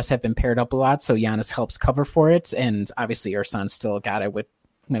and Giannis have been paired up a lot, so Giannis helps cover for it. And obviously Ersan still got it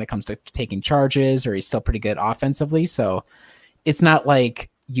when it comes to taking charges, or he's still pretty good offensively. So it's not like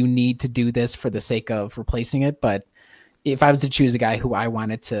you need to do this for the sake of replacing it. But if I was to choose a guy who I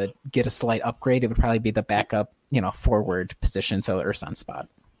wanted to get a slight upgrade, it would probably be the backup, forward position. So Ersan's spot.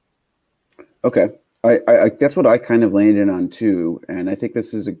 Okay. I that's what I kind of landed on too. And I think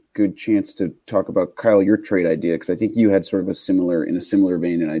this is a good chance to talk about, Kyle, your trade idea, because I think you had sort of in a similar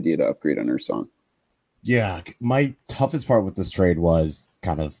vein, an idea to upgrade on Ersan. Yeah. My toughest part with this trade was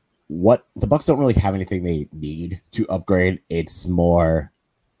kind of what the Bucks don't really have anything they need to upgrade. It's more,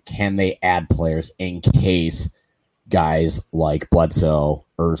 can they add players in case guys like Bledsoe,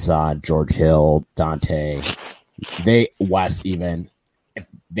 Ersan, George Hill, Dante, West even, if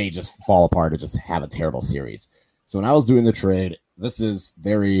they just fall apart and just have a terrible series. So when I was doing the trade, it's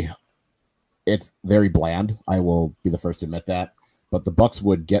very bland. I will be the first to admit that. But the Bucks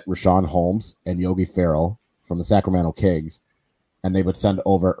would get Richaun Holmes and Yogi Ferrell from the Sacramento Kings, and they would send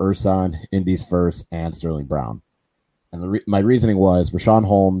over Ersan, Indy's first, and Sterling Brown. And my reasoning was Richaun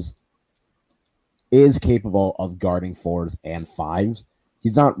Holmes is capable of guarding 4s and 5s.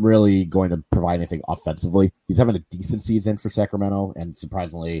 He's not really going to provide anything offensively. He's having a decent season for Sacramento, and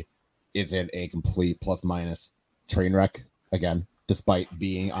surprisingly isn't a complete plus-minus train wreck, again, despite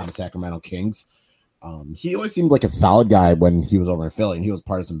being on the Sacramento Kings. He always seemed like a solid guy when he was over in Philly, and he was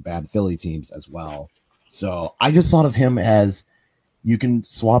part of some bad Philly teams as well. So I just thought of him as, you can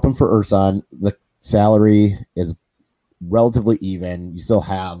swap him for Ersan. The salary is relatively even. You still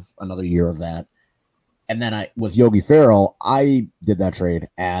have another year of that. And then with Yogi Ferrell, I did that trade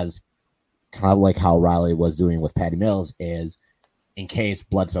as kind of like how Riley was doing with Patty Mills, is in case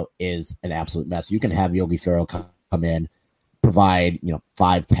Bledsoe is an absolute mess, you can have Yogi Ferrell come in, provide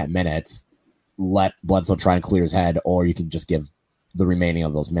 5-10 minutes, let Bledsoe try and clear his head, or you can just give the remaining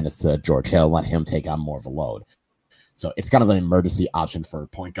of those minutes to George Hill, let him take on more of a load. So it's kind of an emergency option for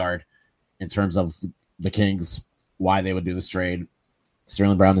point guard. In terms of the Kings, why they would do this trade,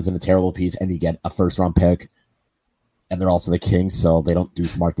 Sterling Brown is in a terrible piece, and you get a first-round pick, and they're also the Kings, so they don't do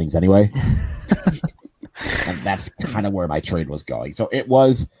smart things anyway. And that's kind of where my trade was going. So it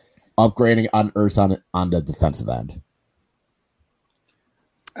was upgrading on Ursan on the defensive end.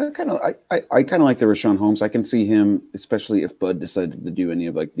 I kind of like the Rashawn Holmes. I can see him, especially if Bud decided to do any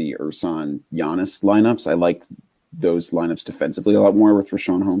of like the Ursan Giannis lineups. I like those lineups defensively a lot more with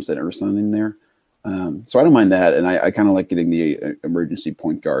Rashawn Holmes than Ursan in there. So I don't mind that, and I kind of like getting the emergency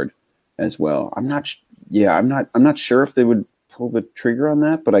point guard as well. I'm not sure if they would pull the trigger on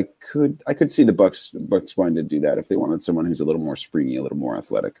that, but I could see the Bucks wanting to do that if they wanted someone who's a little more springy, a little more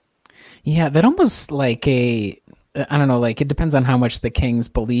athletic. Yeah, that almost like I don't know, like it depends on how much the Kings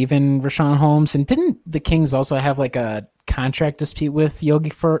believe in Rashawn Holmes. And didn't the Kings also have like a contract dispute with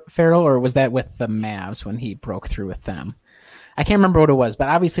Yogi Ferrell, or was that with the Mavs when he broke through with them? I can't remember what it was, but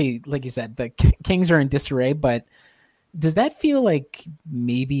obviously, like you said, the Kings are in disarray. But does that feel like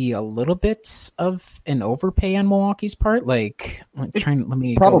maybe a little bit of an overpay on Milwaukee's part? Like,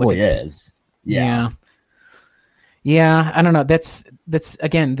 Probably is. Yeah. Yeah, I don't know. That's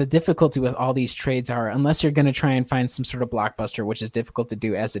again, the difficulty with all these trades are, unless you're going to try and find some sort of blockbuster, which is difficult to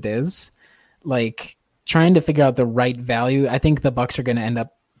do as it is, like trying to figure out the right value. I think the Bucks are going to end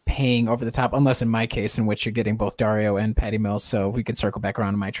up paying over the top, unless in my case, in which you're getting both Dario and Patty Mills. So we could circle back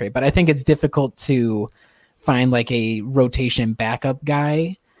around to my trade. But I think it's difficult to find like a rotation backup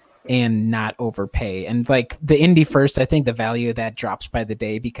guy and not overpay. And like the Indy first, I think the value of that drops by the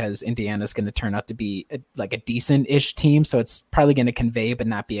day because Indiana's going to turn out to be like a decent-ish team. So it's probably going to convey but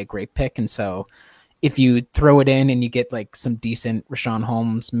not be a great pick. And so if you throw it in and you get like some decent Rashawn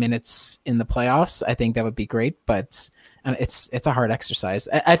Holmes minutes in the playoffs, I think that would be great. But it's a hard exercise.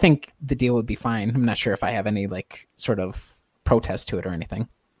 I think the deal would be fine. I'm not sure if I have any like sort of protest to it or anything.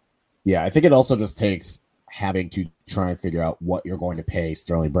 Yeah, I think it also just takes having to try and figure out what you're going to pay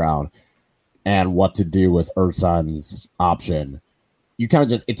Sterling Brown and what to do with Ursan's option. You kind of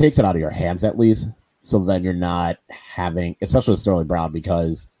just, it takes it out of your hands at least. So then you're not having, especially with Sterling Brown,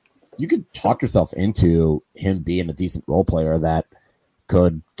 because you could talk yourself into him being a decent role player that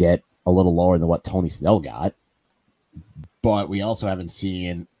could get a little lower than what Tony Snell got. But we also haven't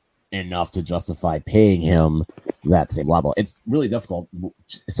seen enough to justify paying him that same level. It's really difficult.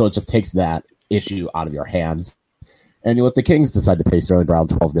 So it just takes that issue out of your hands, and you let the Kings decide to pay Sterling Brown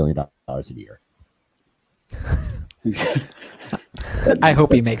 $12 million a year. I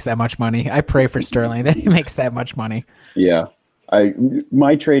hope he makes that much money. I pray for Sterling that he makes that much money. Yeah,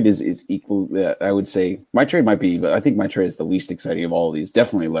 my trade is equal. I would say my trade might be, but I think my trade is the least exciting of all of these.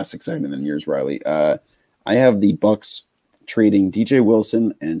 Definitely less exciting than yours, Riley. I have the Bucks trading DJ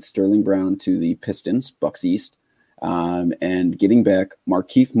Wilson and Sterling Brown to the Pistons, Bucks East, and getting back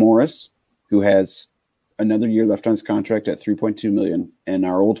Markieff Morris, who has another year left on his contract at $3.2 million, and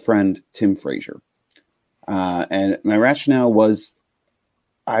our old friend Tim Frazier. And my rationale was,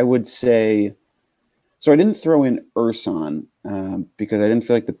 I would say, so I didn't throw in Ursan because I didn't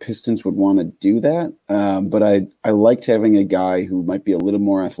feel like the Pistons would want to do that. But I liked having a guy who might be a little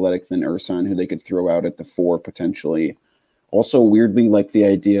more athletic than Ursan, who they could throw out at the 4 potentially. Also, weirdly, like the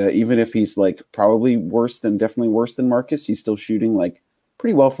idea, even if he's like probably definitely worse than Marcus, he's still shooting like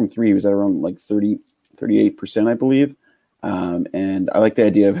pretty well from 3. He was at around like 38%, I believe. And I like the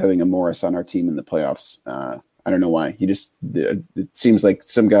idea of having a Morris on our team in the playoffs. I don't know why. It seems like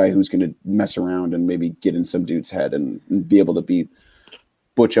some guy who's going to mess around and maybe get in some dude's head and be able to be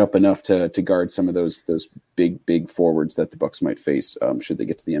butch up enough to guard some of those big forwards that the Bucks might face should they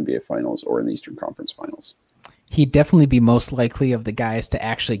get to the NBA Finals or in the Eastern Conference Finals. He'd definitely be most likely of the guys to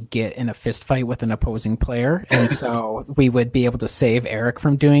actually get in a fist fight with an opposing player. And so we would be able to save Eric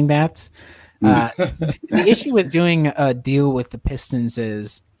from doing that. The issue with doing a deal with the Pistons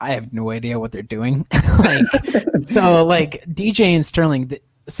is I have no idea what they're doing. Like DJ and Sterling.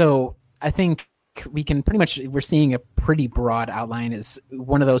 So I think we're seeing a pretty broad outline is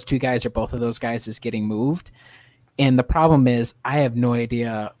one of those two guys or both of those guys is getting moved. And the problem is I have no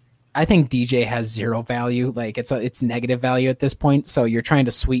idea. I think DJ has zero value. Like it's negative value at this point. So you're trying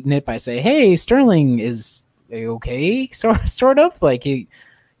to sweeten it by saying, hey, Sterling is okay. Sort of like he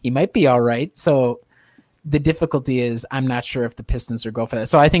might be all right. So the difficulty is I'm not sure if the Pistons will go for that.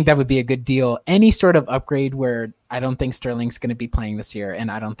 So I think that would be a good deal. Any sort of upgrade where I don't think Sterling's going to be playing this year and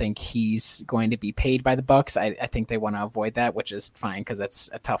I don't think he's going to be paid by the Bucks. I think they want to avoid that, which is fine because that's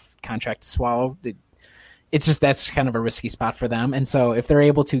a tough contract to swallow. It's just that's kind of a risky spot for them. And so if they're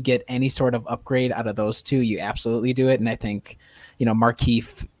able to get any sort of upgrade out of those two, you absolutely do it. And I think,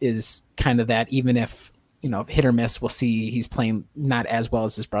 Markieff is kind of that, even if, hit or miss, we'll see he's playing not as well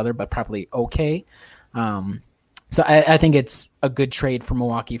as his brother, but probably okay. So I think it's a good trade for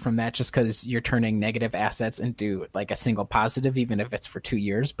Milwaukee from that just because you're turning negative assets into like a single positive, even if it's for 2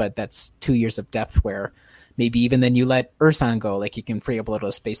 years. But that's 2 years of depth where maybe even then you let Ursan go, like you can free up a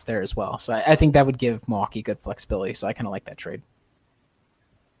little space there as well. So I think that would give Milwaukee good flexibility. So I kind of like that trade.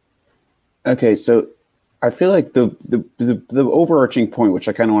 Okay, so I feel like the overarching point, which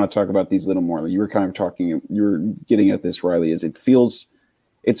I kind of want to talk about these a little more. You were kind of talking, you were getting at this, Riley. Is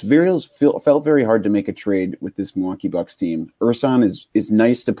felt very hard to make a trade with this Milwaukee Bucks team. Ursan is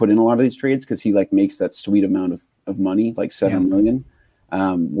nice to put in a lot of these trades because he like makes that sweet amount of money, like $7 million.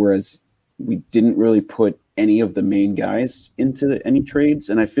 Whereas we didn't really put any of the main guys into any trades,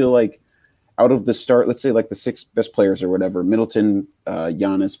 and I feel like out of the start, let's say like the 6 best players or whatever, Middleton,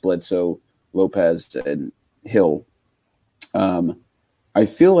 Giannis, Bledsoe, Lopez, and Hill. I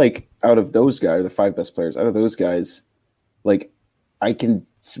feel like out of those guys, the 5 best players, out of those guys, like I can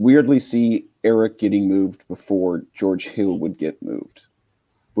weirdly see Eric getting moved before George Hill would get moved.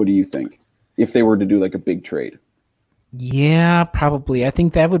 What do you think? If they were to do like a big trade? Yeah, probably. I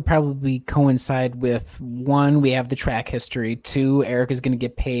think that would probably coincide with 1, we have the track history. 2, Eric is going to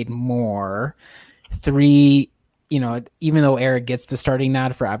get paid more. 3, even though Eric gets the starting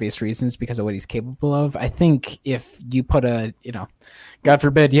nod for obvious reasons because of what he's capable of, I think if you put God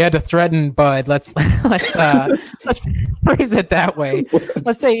forbid, you had to threaten Bud. Let's phrase it that way.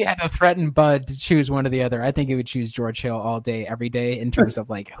 Let's say you had to threaten Bud to choose one or the other. I think he would choose George Hill all day, every day in terms of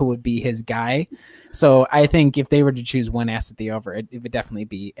like who would be his guy. So I think if they were to choose one asset the over, it would definitely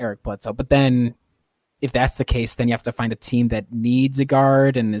be Eric Bledsoe. But then if that's the case, then you have to find a team that needs a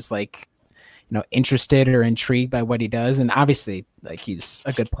guard and is like, interested or intrigued by what he does. And obviously like he's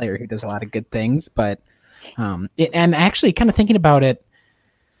a good player who does a lot of good things, but and actually kind of thinking about it,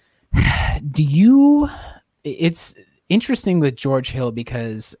 it's interesting with George Hill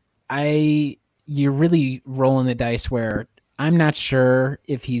because you're really rolling the dice where I'm not sure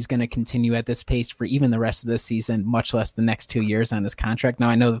if he's going to continue at this pace for even the rest of this season, much less the next 2 years on his contract. Now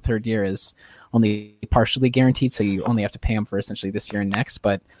I know the 3rd year is only partially guaranteed, so you only have to pay him for essentially this year and next,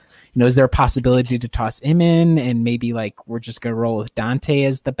 but is there a possibility to toss him in and maybe like we're just going to roll with Dante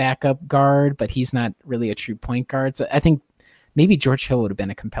as the backup guard, but he's not really a true point guard. So I think maybe George Hill would have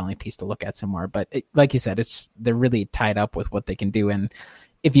been a compelling piece to look at some more. But like you said, they're really tied up with what they can do. And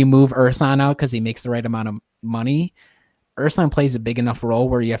if you move Ursan out because he makes the right amount of money, Ursan plays a big enough role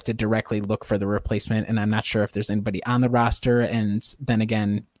where you have to directly look for the replacement. And I'm not sure if there's anybody on the roster. And then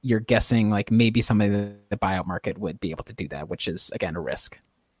again, you're guessing like maybe somebody in the buyout market would be able to do that, which is, again, a risk.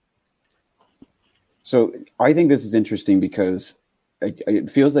 So I think this is interesting because it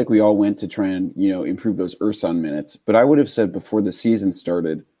feels like we all went to try and, improve those Ursan minutes. But I would have said before the season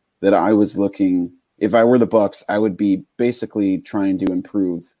started that I was looking, if I were the Bucks, I would be basically trying to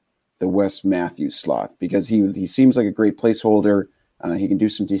improve the Wes Matthews slot because he seems like a great placeholder. He can do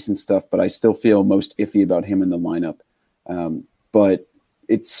some decent stuff, but I still feel most iffy about him in the lineup. But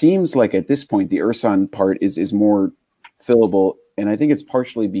it seems like at this point, the Ursan part is more fillable. And I think it's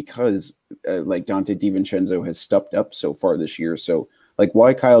partially because like Dante DiVincenzo has stepped up so far this year. So like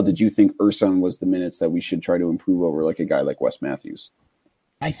why, Kyle, did you think Ursan was the minutes that we should try to improve over like a guy like Wes Matthews?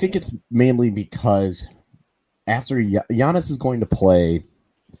 I think it's mainly because after Giannis is going to play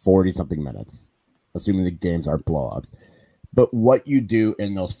 40-something minutes, assuming the games aren't blowups. But what you do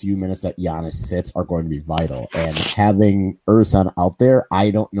in those few minutes that Giannis sits are going to be vital. And having Ursan out there, I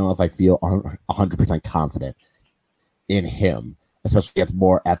don't know if I feel 100% confident in him, especially against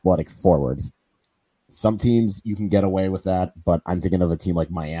more athletic forwards. Some teams you can get away with that, but I'm thinking of a team like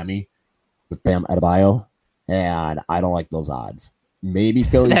Miami with Bam Adebayo, and I don't like those odds. Maybe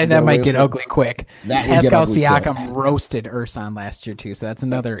Philly. that might get ugly quick. Pascal Siakam quick. Roasted Ursan last year too, so that's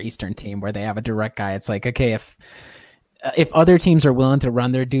another Eastern team where they have a direct guy. It's like, okay, if other teams are willing to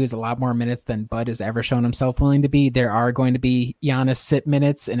run their dudes a lot more minutes than Bud has ever shown himself willing to be, there are going to be Giannis sit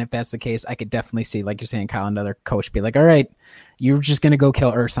minutes. And if that's the case, I could definitely see, like you're saying, Kyle, another coach be like, all right, you're just going to go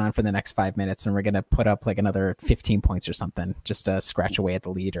kill Ursan for the next 5 minutes and we're going to put up like another 15 points or something just to scratch away at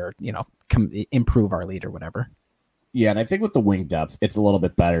the lead or, improve our lead or whatever. Yeah, and I think with the wing depth, it's a little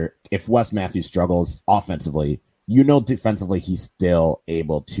bit better. If Wes Matthews struggles offensively, defensively he's still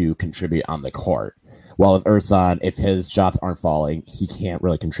able to contribute on the court. While with Ursan, if his shots aren't falling, he can't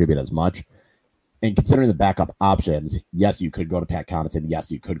really contribute as much. And considering the backup options, yes, you could go to Pat Connaughton.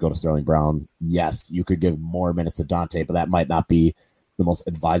 Yes, you could go to Sterling Brown. Yes, you could give more minutes to Dante, but that might not be the most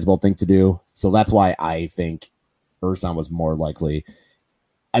advisable thing to do. So that's why I think Ursan was more likely.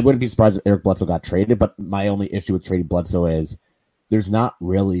 I wouldn't be surprised if Eric Bledsoe got traded, but my only issue with trading Bledsoe is there's not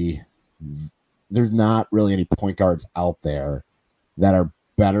really any point guards out there that are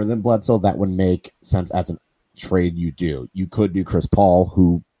better than Bledsoe that would make sense as a trade you do. You could do Chris Paul,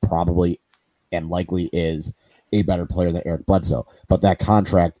 who probably and likely is a better player than Eric Bledsoe. But that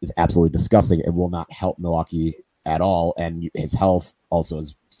contract is absolutely disgusting. It will not help Milwaukee at all. And his health also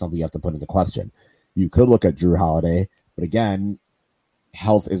is something you have to put into question. You could look at Drew Holiday, but again,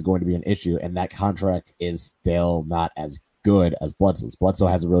 health is going to be an issue, and that contract is still not as good as Bledsoe's. Bledsoe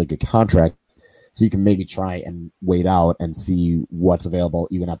has a really good contract, so you can maybe try and wait out and see what's available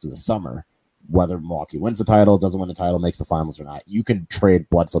even after the summer, whether Milwaukee wins the title, doesn't win the title, makes the finals or not. You can trade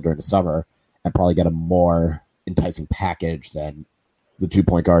Bledsoe during the summer and probably get a more enticing package than the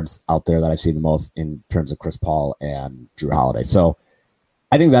 2-point guards out there that I've seen the most in terms of Chris Paul and Drew Holiday. So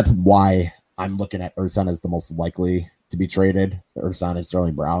I think that's why I'm looking at Ersan as the most likely to be traded, Ersan and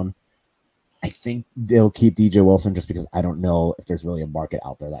Sterling Brown. I think they'll keep DJ Wilson just because I don't know if there's really a market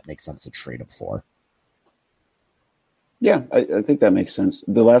out there that makes sense to trade him for. Yeah, I think that makes sense.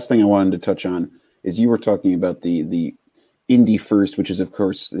 The last thing I wanted to touch on is you were talking about the Indy first, which is, of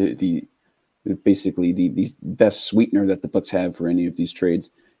course, the basically the best sweetener that the Bucks have for any of these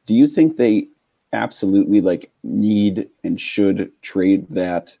trades. Do you think they absolutely need and should trade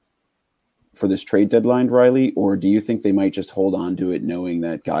that for this trade deadline, Riley? Or do you think they might just hold on to it knowing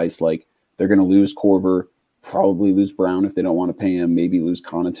that guys they're going to lose Korver, probably lose Brown if they don't want to pay him, maybe lose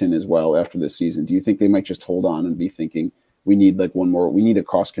Connaughton as well after this season? Do you think they might just hold on and be thinking, we need we need a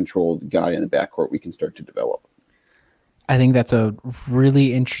cost-controlled guy in the backcourt we can start to develop? I think that's a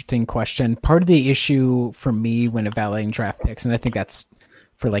really interesting question. Part of the issue for me when evaluating draft picks, and I think that's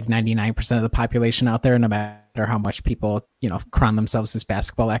for 99% of the population out there, no matter how much people, crown themselves as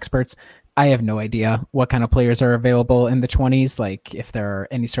basketball experts, I have no idea what kind of players are available in the 20s. If there are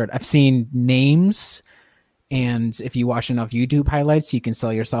any I've seen names, and if you watch enough YouTube highlights, you can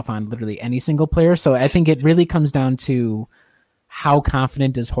sell yourself on literally any single player. So I think it really comes down to how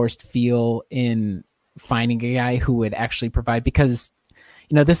confident does Horst feel in finding a guy who would actually provide, because,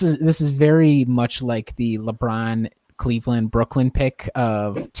 this is very much like the LeBron Cleveland Brooklyn pick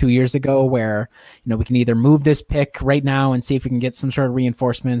of 2 years ago, where we can either move this pick right now and see if we can get some sort of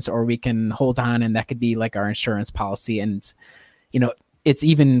reinforcements, or we can hold on and that could be our insurance policy. And it's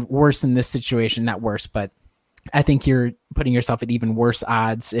even worse in this situation, not worse, but I think you're putting yourself at even worse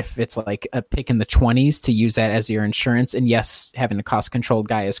odds if it's a pick in the 20s to use that as your insurance. And yes, having a cost controlled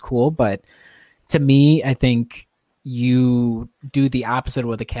guy is cool, but to me, I think you do the opposite of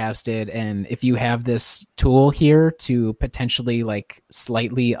what the Cavs did. And if you have this tool here to potentially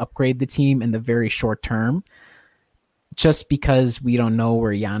slightly upgrade the team in the very short term, just because we don't know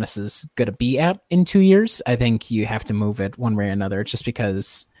where Giannis is going to be at in 2 years, I think you have to move it one way or another, just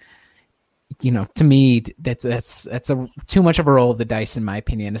because, to me, that's too much of a roll of the dice, in my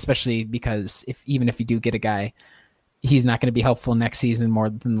opinion, especially because even if you do get a guy, he's not going to be helpful next season more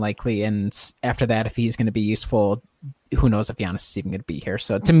than likely. And after that, if he's going to be useful, who knows if Giannis is even going to be here.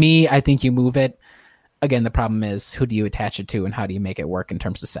 So to me, I think you move it. Again, the problem is, who do you attach it to and how do you make it work in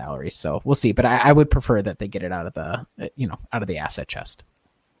terms of salary? So we'll see. But I would prefer that they get it out of the asset chest.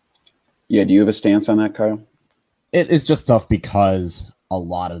 Yeah. Do you have a stance on that, Kyle? It's just tough because a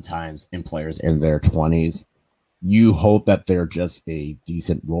lot of the times in players in their 20s, you hope that they're just a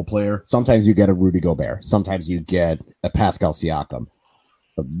decent role player. Sometimes you get a Rudy Gobert. Sometimes you get a Pascal Siakam.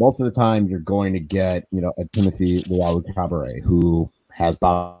 But most of the time, you're going to get, a Timothy Luwawu-Cabarrot, who has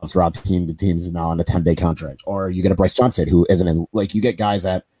bounced around team to teams and now on a 10-day contract. Or you get a Bryce Johnson, who isn't in, you get guys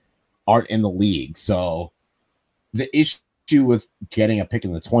that aren't in the league. So the issue with getting a pick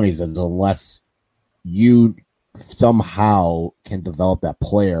in the 20s is unless you somehow can develop that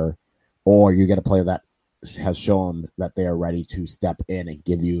player, or you get a player that has shown that they are ready to step in and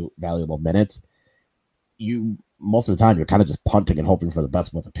give you valuable minutes, most of the time you're kind of just punting and hoping for the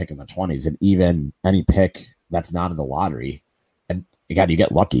best with a pick in the 20s. And even any pick that's not in the lottery, and again, you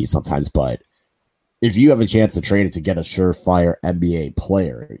get lucky sometimes, but if you have a chance to trade it to get a surefire NBA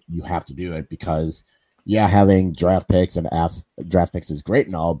player, you have to do it, because having draft picks and draft picks is great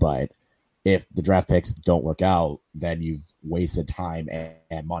and all, but if the draft picks don't work out, then you've wasted time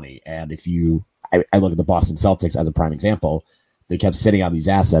and money. And if I look at the Boston Celtics as a prime example. They kept sitting on these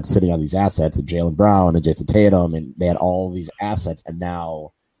assets, and Jaylen Brown and Jason Tatum, and they had all these assets, and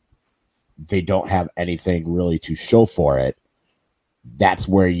now they don't have anything really to show for it. That's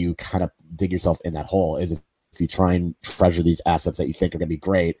where you kind of dig yourself in that hole, is if you try and treasure these assets that you think are going to be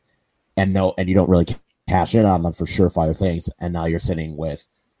great, and you don't really cash in on them for surefire things, and now you're sitting with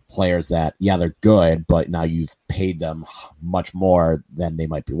players that, they're good, but now you've paid them much more than they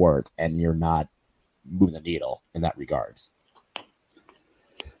might be worth, and you're not moving the needle in that regards.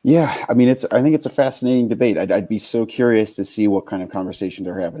 Yeah, I mean, I think it's a fascinating debate. I'd be so curious to see what kind of conversations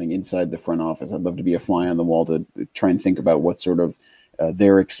are happening inside the front office. I'd love to be a fly on the wall to try and think about what sort of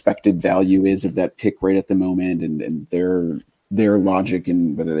their expected value is of that pick right at the moment, and their logic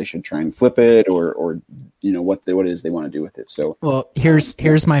and whether they should try and flip it or what it is they want to do with it. So, well,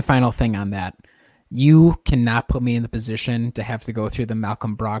 here's my final thing on that. You cannot put me in the position to have to go through the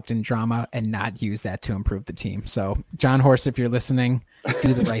Malcolm Brogdon drama and not use that to improve the team. So, John Horst, if you're listening,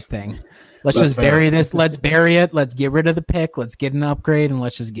 do the right thing. Let's just bury this. Let's bury it. Let's get rid of the pick. Let's get an upgrade, and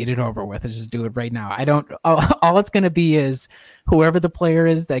let's just get it over with. Let's just do it right now. All it's going to be is whoever the player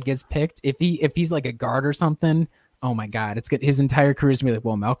is that gets picked. If he's like a guard or something, oh my God, it's good. His entire career is going to be like,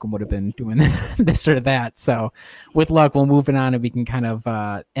 well, Malcolm would have been doing this or that. So with luck, we'll move it on and we can kind of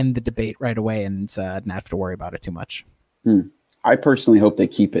end the debate right away and not have to worry about it too much. I personally hope they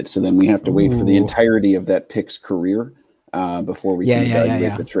keep it. So then we have to wait for the entirety of that pick's career before we can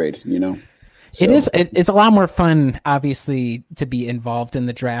evaluate the trade, So. It's a lot more fun, obviously, to be involved in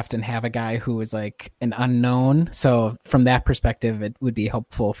the draft and have a guy who is like an unknown. So from that perspective, it would be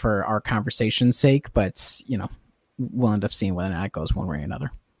helpful for our conversation's sake, but we'll end up seeing whether or not it goes one way or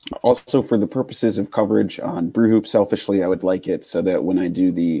another. Also, for the purposes of coverage on Brew Hoop, selfishly, I would like it so that when I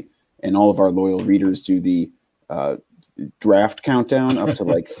do and all of our loyal readers do the draft countdown up to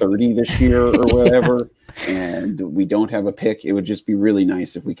like 30 this year or whatever, and we don't have a pick, it would just be really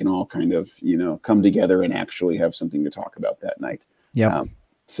nice if we can all kind of, come together and actually have something to talk about that night. Yeah.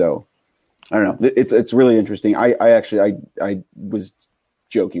 So I don't know. It's really interesting. I was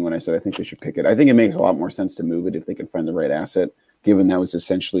joking when I said I think they should pick it. I think it makes a lot more sense to move it if they can find the right asset, given that was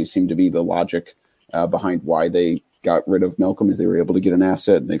essentially seemed to be the logic behind why they got rid of Malcolm, is they were able to get an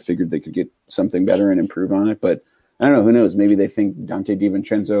asset and they figured they could get something better and improve on it. But I don't know, who knows? Maybe they think Dante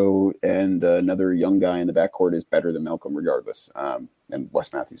DiVincenzo and another young guy in the backcourt is better than Malcolm regardless, and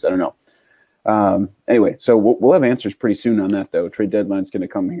Wes Matthews. I don't know. Anyway, so we'll have answers pretty soon on that, though. Trade deadline's going to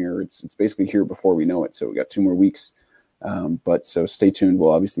come here. It's basically here before we know it, so we got 2 more weeks. But so stay tuned.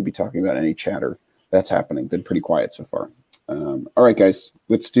 We'll obviously be talking about any chatter that's happening. Been pretty quiet so far. All right, guys,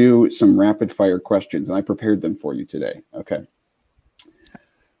 let's do some rapid fire questions. And I prepared them for you today. Okay.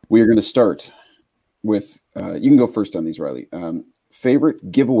 We are going to start with, you can go first on these, Riley.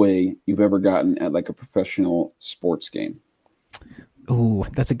 Favorite giveaway you've ever gotten at like a professional sports game? Ooh,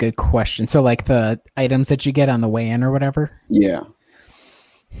 that's a good question. So like the items that you get on the way in or whatever? Yeah.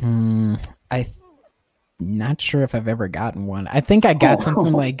 I'm not sure if I've ever gotten one. I think I got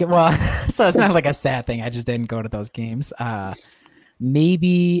something like, well, so it's not like a sad thing. I just didn't go to those games.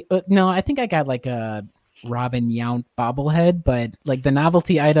 Maybe, no, I think I got like a Robin Yount bobblehead, but like the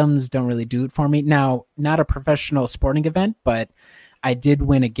novelty items don't really do it for me. Now, not a professional sporting event, but I did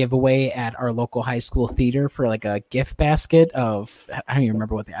win a giveaway at our local high school theater for like a gift basket of, I don't even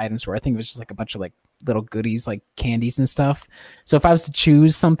remember what the items were. I think it was just like a bunch of like little goodies, like candies and stuff. So if I was to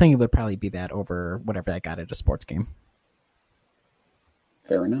choose something, it would probably be that over whatever I got at a sports game.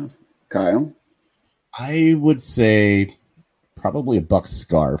 Fair enough. Kyle? I would say probably a Bucks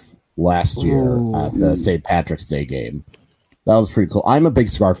scarf last year at the St. Patrick's Day game. That was pretty cool. I'm a big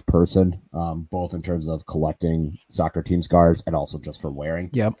scarf person, both in terms of collecting soccer team scarves and also just for wearing.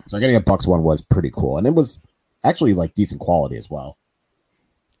 Yep. So getting a Bucks one was pretty cool. And it was actually like decent quality as well.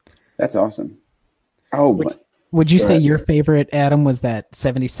 That's awesome. Oh, would you say your favorite, Adam, was that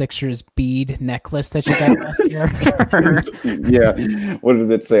 76ers bead necklace that you got last year? Yeah. What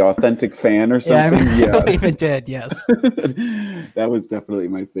did it say? Authentic fan or something? Yeah, I believe it did, yes. That was definitely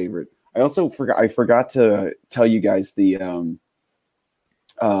my favorite. I also forgot to tell you guys the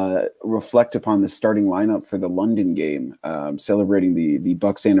reflect upon the starting lineup for the London game, celebrating the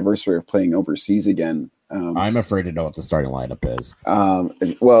Bucks anniversary of playing overseas again. I'm afraid to know what the starting lineup is.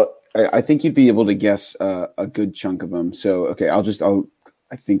 Well, I think you'd be able to guess a good chunk of them. So, okay, I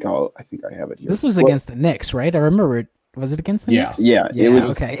think I have it here. This was against the Knicks, right? I remember. Was it against the Knicks? Yeah. It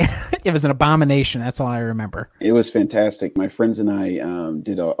was okay. It was an abomination. That's all I remember. It was fantastic. My friends and I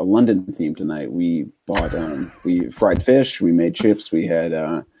did a London theme tonight. We bought we fried fish. We made chips. We had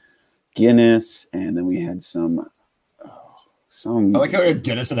Guinness, and then we had some. I like how we had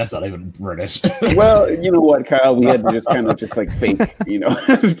Guinness and that's not even British. Well, you know what, Kyle? We had to just kind of just like fake, we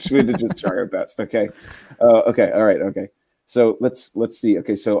had to just try our best. Okay. Okay. All right. Okay. So let's see.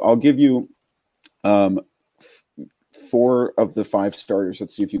 Okay. So I'll give you 4 of the 5 starters.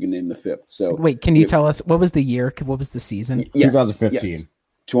 Let's see if you can name the 5th. So wait, can you tell us what was the year? What was the season? Yes, 2015. Yes.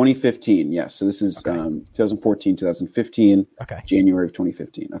 2015. Yes. So this is 2014, 2015. Okay. January of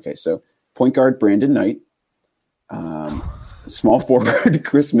 2015. Okay. So point guard Brandon Knight. Small forward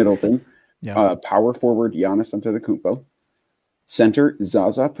Chris Middleton, power forward Giannis Antetokounmpo, center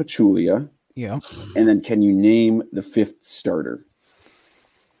Zaza Pachulia, and then can you name the 5th starter?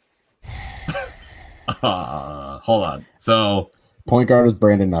 Hold on. So Point guard was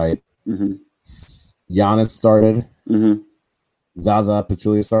Brandon Knight. Mm-hmm. Giannis started. Mm-hmm. Zaza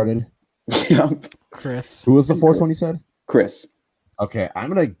Pachulia started. Yep. Chris. Who was the fourth one you said? Chris. Okay, I'm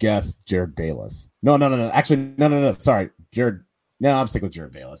gonna guess Jared Bayless. No. Actually, no. Sorry, Jared. No, I'm sticking with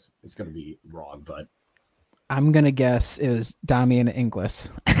Jared Bayless. It's gonna be wrong, but I'm gonna guess it was Damian Inglis.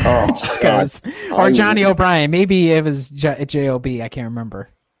 Oh, Just 'cause- or Johnny O'Brien. Maybe it was J.O.B. I can't remember.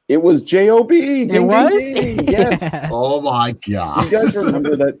 It was J.O.B. It was? Yes. oh my Do god! you guys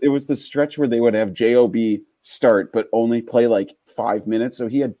remember that it was the stretch where they would have J.O.B. start, but only play like 5 minutes? So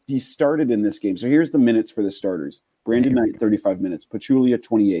he started in this game. So here's the minutes for the starters. Brandon Knight, 35 minutes. Pachulia,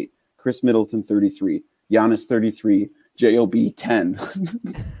 28. Chris Middleton, 33. Giannis, 33. J.O.B., 10.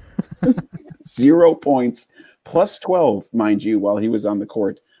 0 points, plus 12, mind you, while he was on the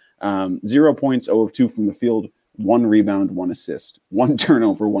court. 0 points, 0 of 2 from the field, 1 rebound, 1 assist, 1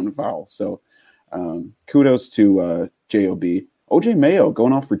 turnover, 1 foul. So kudos to J.O.B. OJ Mayo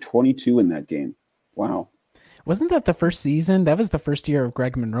going off for 22 in that game. Wow. Wasn't that the first season? That was the first year of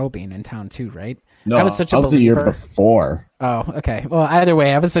Greg Monroe being in town too, right? No, I was such a that was the year believer. before. Oh, okay. Well, either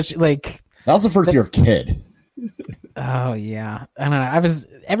way, I was such like, That was the first year of Kid. oh yeah. I don't know. I was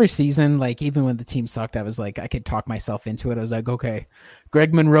every season, like even when the team sucked, I was like, I could talk myself into it. I was like, okay,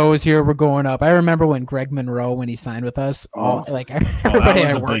 Greg Monroe is here. We're going up. I remember when Greg Monroe, when he signed with us, like everybody was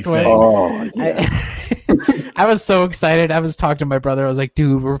I a worked big with. thing. Oh, yeah. I was so excited. I was talking to my brother. I was like,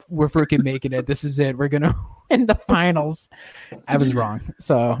 dude, we're freaking making it. This is it. We're going to win the finals. I was wrong.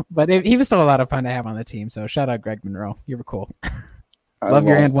 So, but he was still a lot of fun to have on the team. So shout out Greg Monroe. You were cool. Love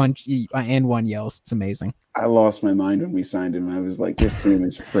your and one yells. It's amazing. I lost my mind when we signed him. I was like, this team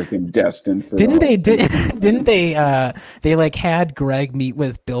is freaking destined for. Didn't they like had Greg meet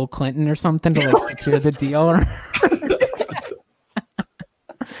with Bill Clinton or something to like secure the deal?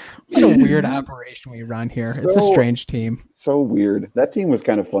 What a weird operation we run here. It's a strange team. So weird. That team was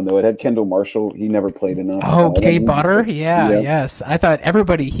kind of fun though. It had Kendall Marshall. He never played enough. Oh, Kay that Butter. was- Yes. I thought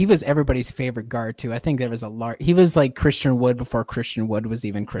he was everybody's favorite guard too. I think there was he was like Christian Wood before Christian Wood was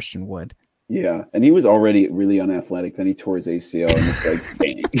even Christian Wood. Yeah, and he was already really unathletic. Then he tore his ACL, and it's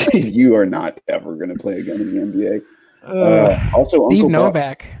like, dang, you are not ever going to play again in the NBA. Also, Steve Uncle Buck,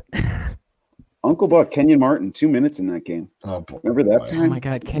 Novak. Uncle Buck, Kenyon Martin, 2 minutes in that game. Oh, boy. Remember that Oh time? my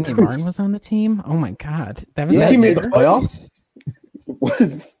God, Kenyon Martin was on the team. Oh my God, that was Does that he made the year? playoffs?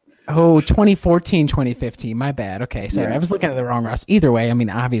 Oh, 2014, 2015. My bad. Okay, sorry, Yeah. I was looking at the wrong roster. Either way, I mean,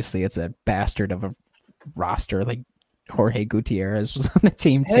 obviously, it's a bastard of a roster. Like Jorge Gutierrez was on the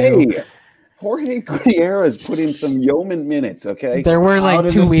team too. Hey, Jorge Gutierrez put in some yeoman minutes. Okay. There were How like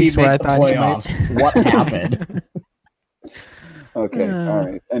did 2 this weeks team where I make the thought he might. playoffs? What happened? Okay. All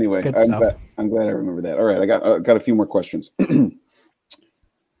right. Anyway, Good stuff. I'm glad I remember that. All right. I got a few more questions.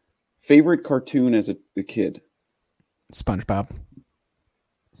 Favorite cartoon as a kid? SpongeBob.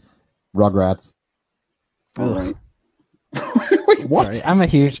 Rugrats. All Ugh. right. Wait, what? Sorry, I'm a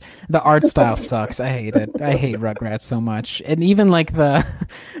huge. The art style sucks. I hate it. I hate Rugrats so much. And even like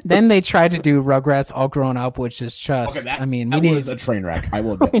then they tried to do Rugrats all grown up, which is just. I mean, that we was didn't. a train wreck. I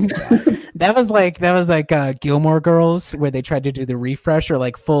will admit that. That was like Gilmore Girls, where they tried to do the refresh, or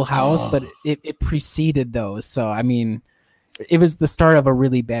like Full House, but it preceded those. So I mean, it was the start of a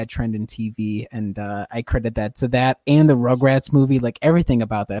really bad trend in TV, and I credit that to that and the Rugrats movie. Like everything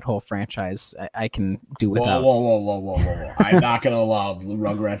about that whole franchise, I can do without. Whoa. I'm not going to allow the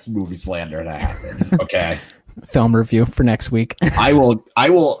Rugrats movie slander to happen. Okay. Film review for next week. I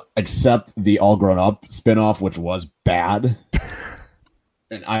will accept the All Grown Up spinoff, which was bad.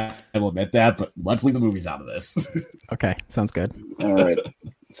 And I will admit that, but let's leave the movies out of this. Okay, sounds good. All right.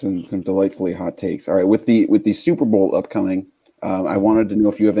 Some delightfully hot takes. All right. With the Super Bowl upcoming, I wanted to know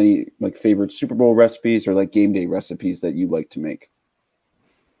if you have any like favorite Super Bowl recipes or like game day recipes that you like to make.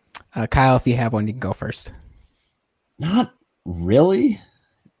 Kyle, if you have one, you can go first. Not really.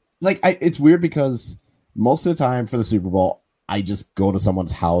 Like, it's weird because most of the time for the Super Bowl, I just go to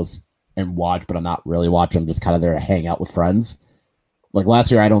someone's house and watch, but I'm not really watching. I'm just kind of there to hang out with friends. Like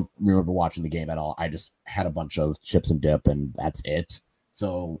last year, I don't remember watching the game at all. I just had a bunch of chips and dip, and that's it.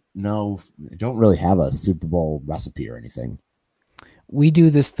 So, no, I don't really have a Super Bowl recipe or anything. We do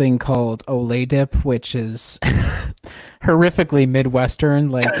this thing called Olay dip, which is horrifically Midwestern.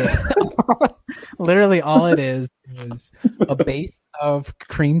 Like literally all it is a base of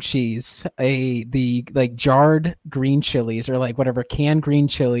cream cheese, the like jarred green chilies or like whatever canned green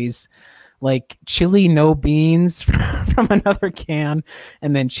chilies, like chili no beans from another can,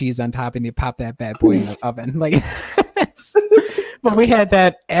 and then cheese on top, and you pop that bad boy in the oven. Like But we had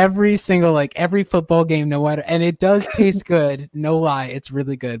that every single, like every football game, no matter, and it does taste good. No lie, it's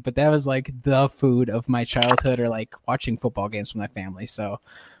really good. But that was like the food of my childhood, or like watching football games with my family. So,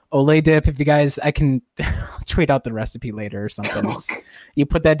 Olay dip. If you guys, I can tweet out the recipe later or something. You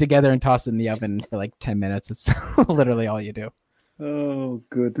put that together and toss it in the oven for like 10 minutes. It's literally all you do. Oh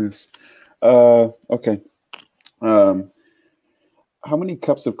goodness. Okay. How many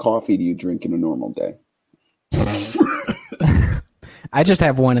cups of coffee do you drink in a normal day? I just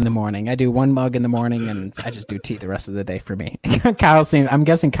have one in the morning. I do one mug in the morning, and I just do tea the rest of the day for me. I'm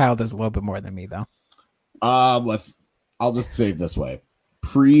guessing Kyle does a little bit more than me, though. I'll just say it this way.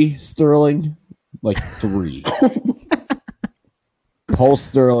 Pre-Sterling, like 3.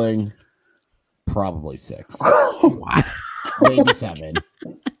 Post-Sterling, probably 6. Wow. Maybe 7.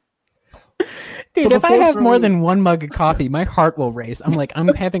 Dude, So if I before have more Sterling- than one mug of coffee, my heart will race. I'm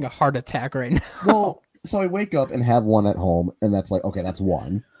having a heart attack right now. Well, so I wake up and have one at home, and that's like, okay, that's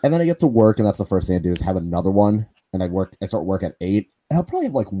one. And then I get to work, and that's the first thing I do is have another one. And I start work at 8, and I'll probably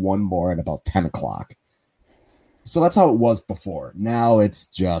have like one more at about 10 o'clock. So that's how it was before. Now it's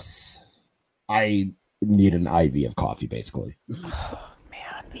just, I need an IV of coffee, basically.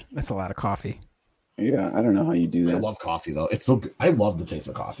 Man, that's a lot of coffee. Yeah, I don't know how you do I that. love coffee, though. It's so good. I love the taste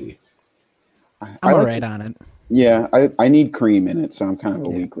of coffee. I'm I all like right to- on it. Yeah, I need cream in it, so I'm kind of a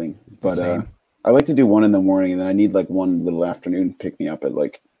Yeah, weakling. But same. I like to do one in the morning, and then I need like one little afternoon pick me up at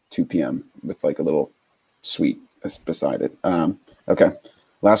like 2 p.m. with like a little sweet beside it. Okay,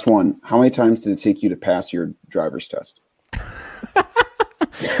 last one. How many times did it take you to pass your driver's test?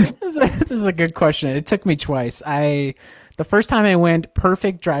 This is a good question. It took me twice. The first time I went,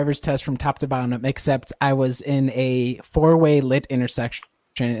 perfect driver's test from top to bottom, except I was in a 4-way lit intersection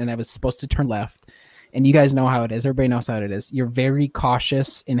and I was supposed to turn left. And you guys know how it is. Everybody knows how it is. You're very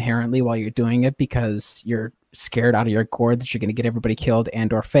cautious inherently while you're doing it because you're scared out of your cord that you're going to get everybody killed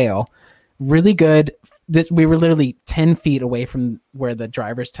and or fail. Really good. We were literally 10 feet away from where the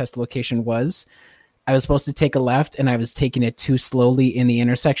driver's test location was. I was supposed to take a left, and I was taking it too slowly in the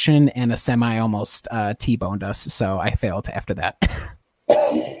intersection, and a semi almost T-boned us. So I failed after that.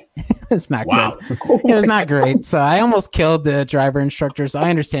 It's not Wow. good. It was not great. So I almost killed the driver instructor. So I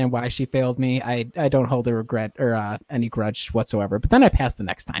understand why she failed me. I don't hold a regret or any grudge whatsoever. But then I passed the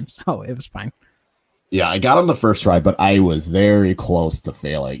next time, so it was fine. Yeah, I got on the first try, but I was very close to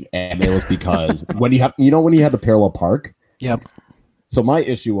failing. And it was because when you had the parallel park? Yep. So my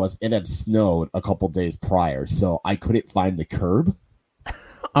issue was it had snowed a couple days prior, so I couldn't find the curb.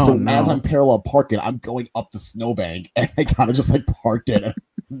 Oh, So no. as I'm parallel parking, I'm going up the snowbank, and I kind of just like parked it.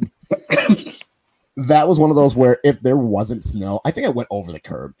 That was one of those where if there wasn't snow, I think I went over the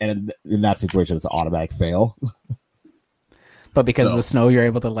curb, and in that situation, it's an automatic fail. But because of So- the snow, you're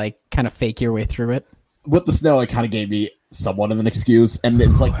able to like kind of fake your way through it. With the snow, it kind of gave me somewhat of an excuse, and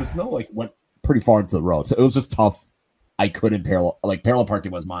it's like the snow like went pretty far into the road, so it was just tough. I couldn't parallel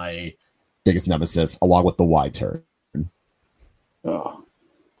parking was my biggest nemesis, along with the wide turn. Oh.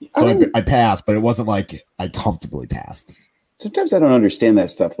 So I passed, but it wasn't like I comfortably passed. Sometimes I don't understand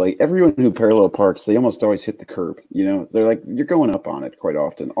that stuff. Like everyone who parallel parks, they almost always hit the curb. You know, they're like, you're going up on it quite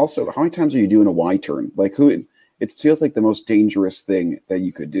often. Also, how many times are you doing a Y turn? Like it feels like the most dangerous thing that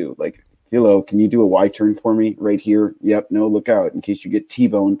you could do. Like, hello, can you do a Y turn for me right here? Yep. No, look out in case you get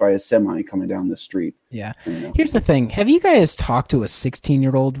T-boned by a semi coming down the street. Yeah. You know? Here's the thing. Have you guys talked to a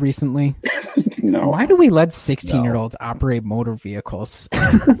 16-year-old recently? No. Why do we let 16-year-olds operate motor vehicles?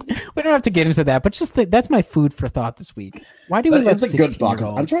 We don't have to get into that, but just that's my food for thought this week. Why do we let It's a good thought.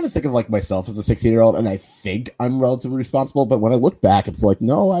 'Cause I'm trying to think of like myself as a 16-year-old, and I think I'm relatively responsible. But when I look back, it's like,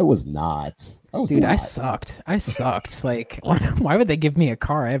 no, I was not. Dude, I not. sucked. Like, why would they give me a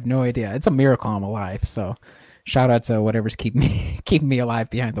car? I have no idea. It's a miracle I'm alive. So, shout out to whatever's keeping me alive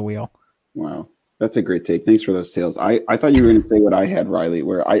behind the wheel. Wow. That's a great take. Thanks for those tales. I thought you were going to say what I had, Riley,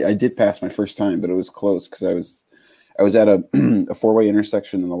 where I did pass my first time, but it was close because I was at a 4-way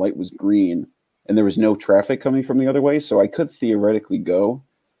intersection and the light was green and there was no traffic coming from the other way. So I could theoretically go,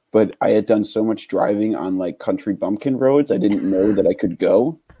 but I had done so much driving on like country bumpkin roads. I didn't know that I could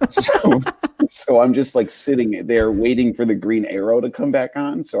go. So I'm just like sitting there waiting for the green arrow to come back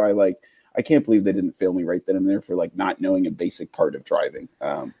on. So I can't believe they didn't fail me right then and there for like not knowing a basic part of driving.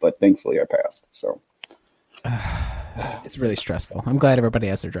 But thankfully I passed. So It's really stressful. I'm glad everybody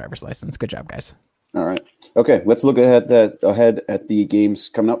has their driver's license. Good job, guys. all right. Okay, let's look ahead at the games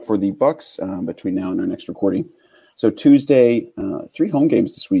coming up for the Bucks between now and our next recording. So Tuesday, 3 home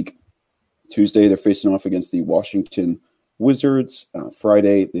games this week. Tuesday, they're facing off against the Washington Wizards.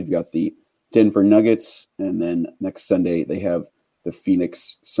 Friday, they've got the Denver Nuggets. And then next Sunday, they have the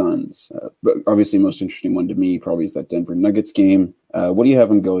Phoenix Suns. But obviously, most interesting one to me probably is that Denver Nuggets game. What do you have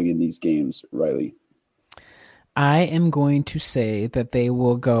them going in these games, Riley? I am going to say that they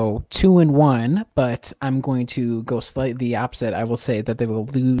will go 2-1, but I'm going to go slightly the opposite. I will say that they will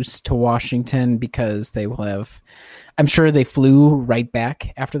lose to Washington because they will have. I'm sure they flew right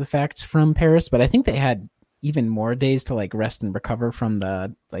back after the fact from Paris, but I think they had even more days to like rest and recover from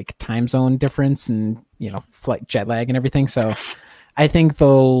the like time zone difference and flight jet lag and everything. So I think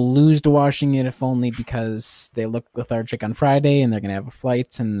they'll lose to Washington, if only because they look lethargic on Friday and they're going to have a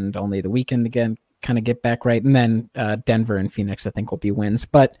flight and only the weekend again kind of get back right. And then Denver and Phoenix, I think, will be wins.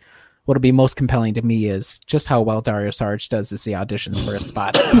 But what'll be most compelling to me is just how well Dario Saric does as the auditions for a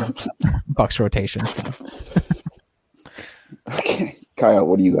spot in Bucks rotation. So. Okay, Kyle,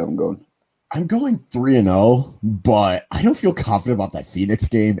 what do you have them going? I'm going 3-0, but I don't feel confident about that Phoenix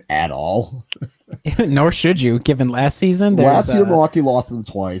game at all. Nor should you, given last season. Last year, Milwaukee lost them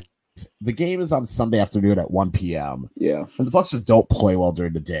twice. The game is on Sunday afternoon at 1 p.m. Yeah. And the Bucks just don't play well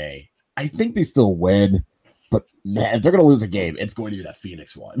during the day. I think they still win, but man, if they're going to lose a game, it's going to be that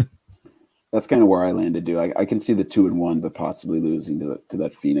Phoenix one. That's kind of where I landed, dude. I can see the 2-1, but possibly losing to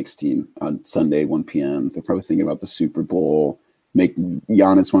that Phoenix team on Sunday, 1 p.m. They're probably thinking about the Super Bowl.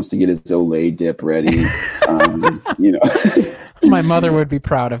 Giannis wants to get his Olay dip ready. My mother would be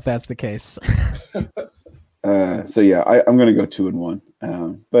proud if that's the case. So yeah, I'm going to go 2-1.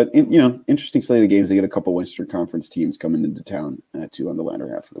 But interesting slate of games. They get a couple Western Conference teams coming into town too on the latter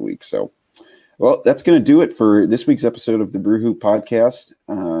half of the week. So, well, that's going to do it for this week's episode of the Brew Hoop Podcast.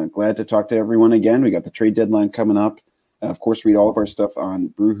 Glad to talk to everyone again. We got the trade deadline coming up. Of course, read all of our stuff on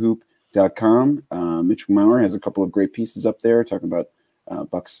brewhoop.com. Mitch Maurer has a couple of great pieces up there talking about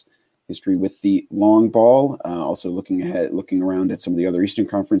Bucks history with the long ball. Also looking around at some of the other Eastern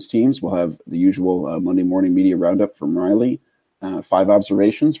Conference teams. We'll have the usual Monday morning media roundup from Riley, 5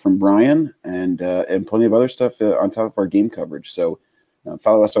 observations from Brian, and plenty of other stuff on top of our game coverage. So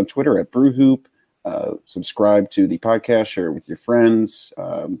follow us on Twitter at BrewHoop. Subscribe to the podcast, share it with your friends,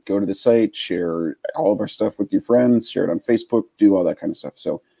 go to the site, share all of our stuff with your friends, share it on Facebook, do all that kind of stuff.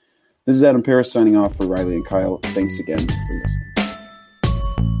 So this is Adam Paris signing off for Riley and Kyle. Thanks again for listening.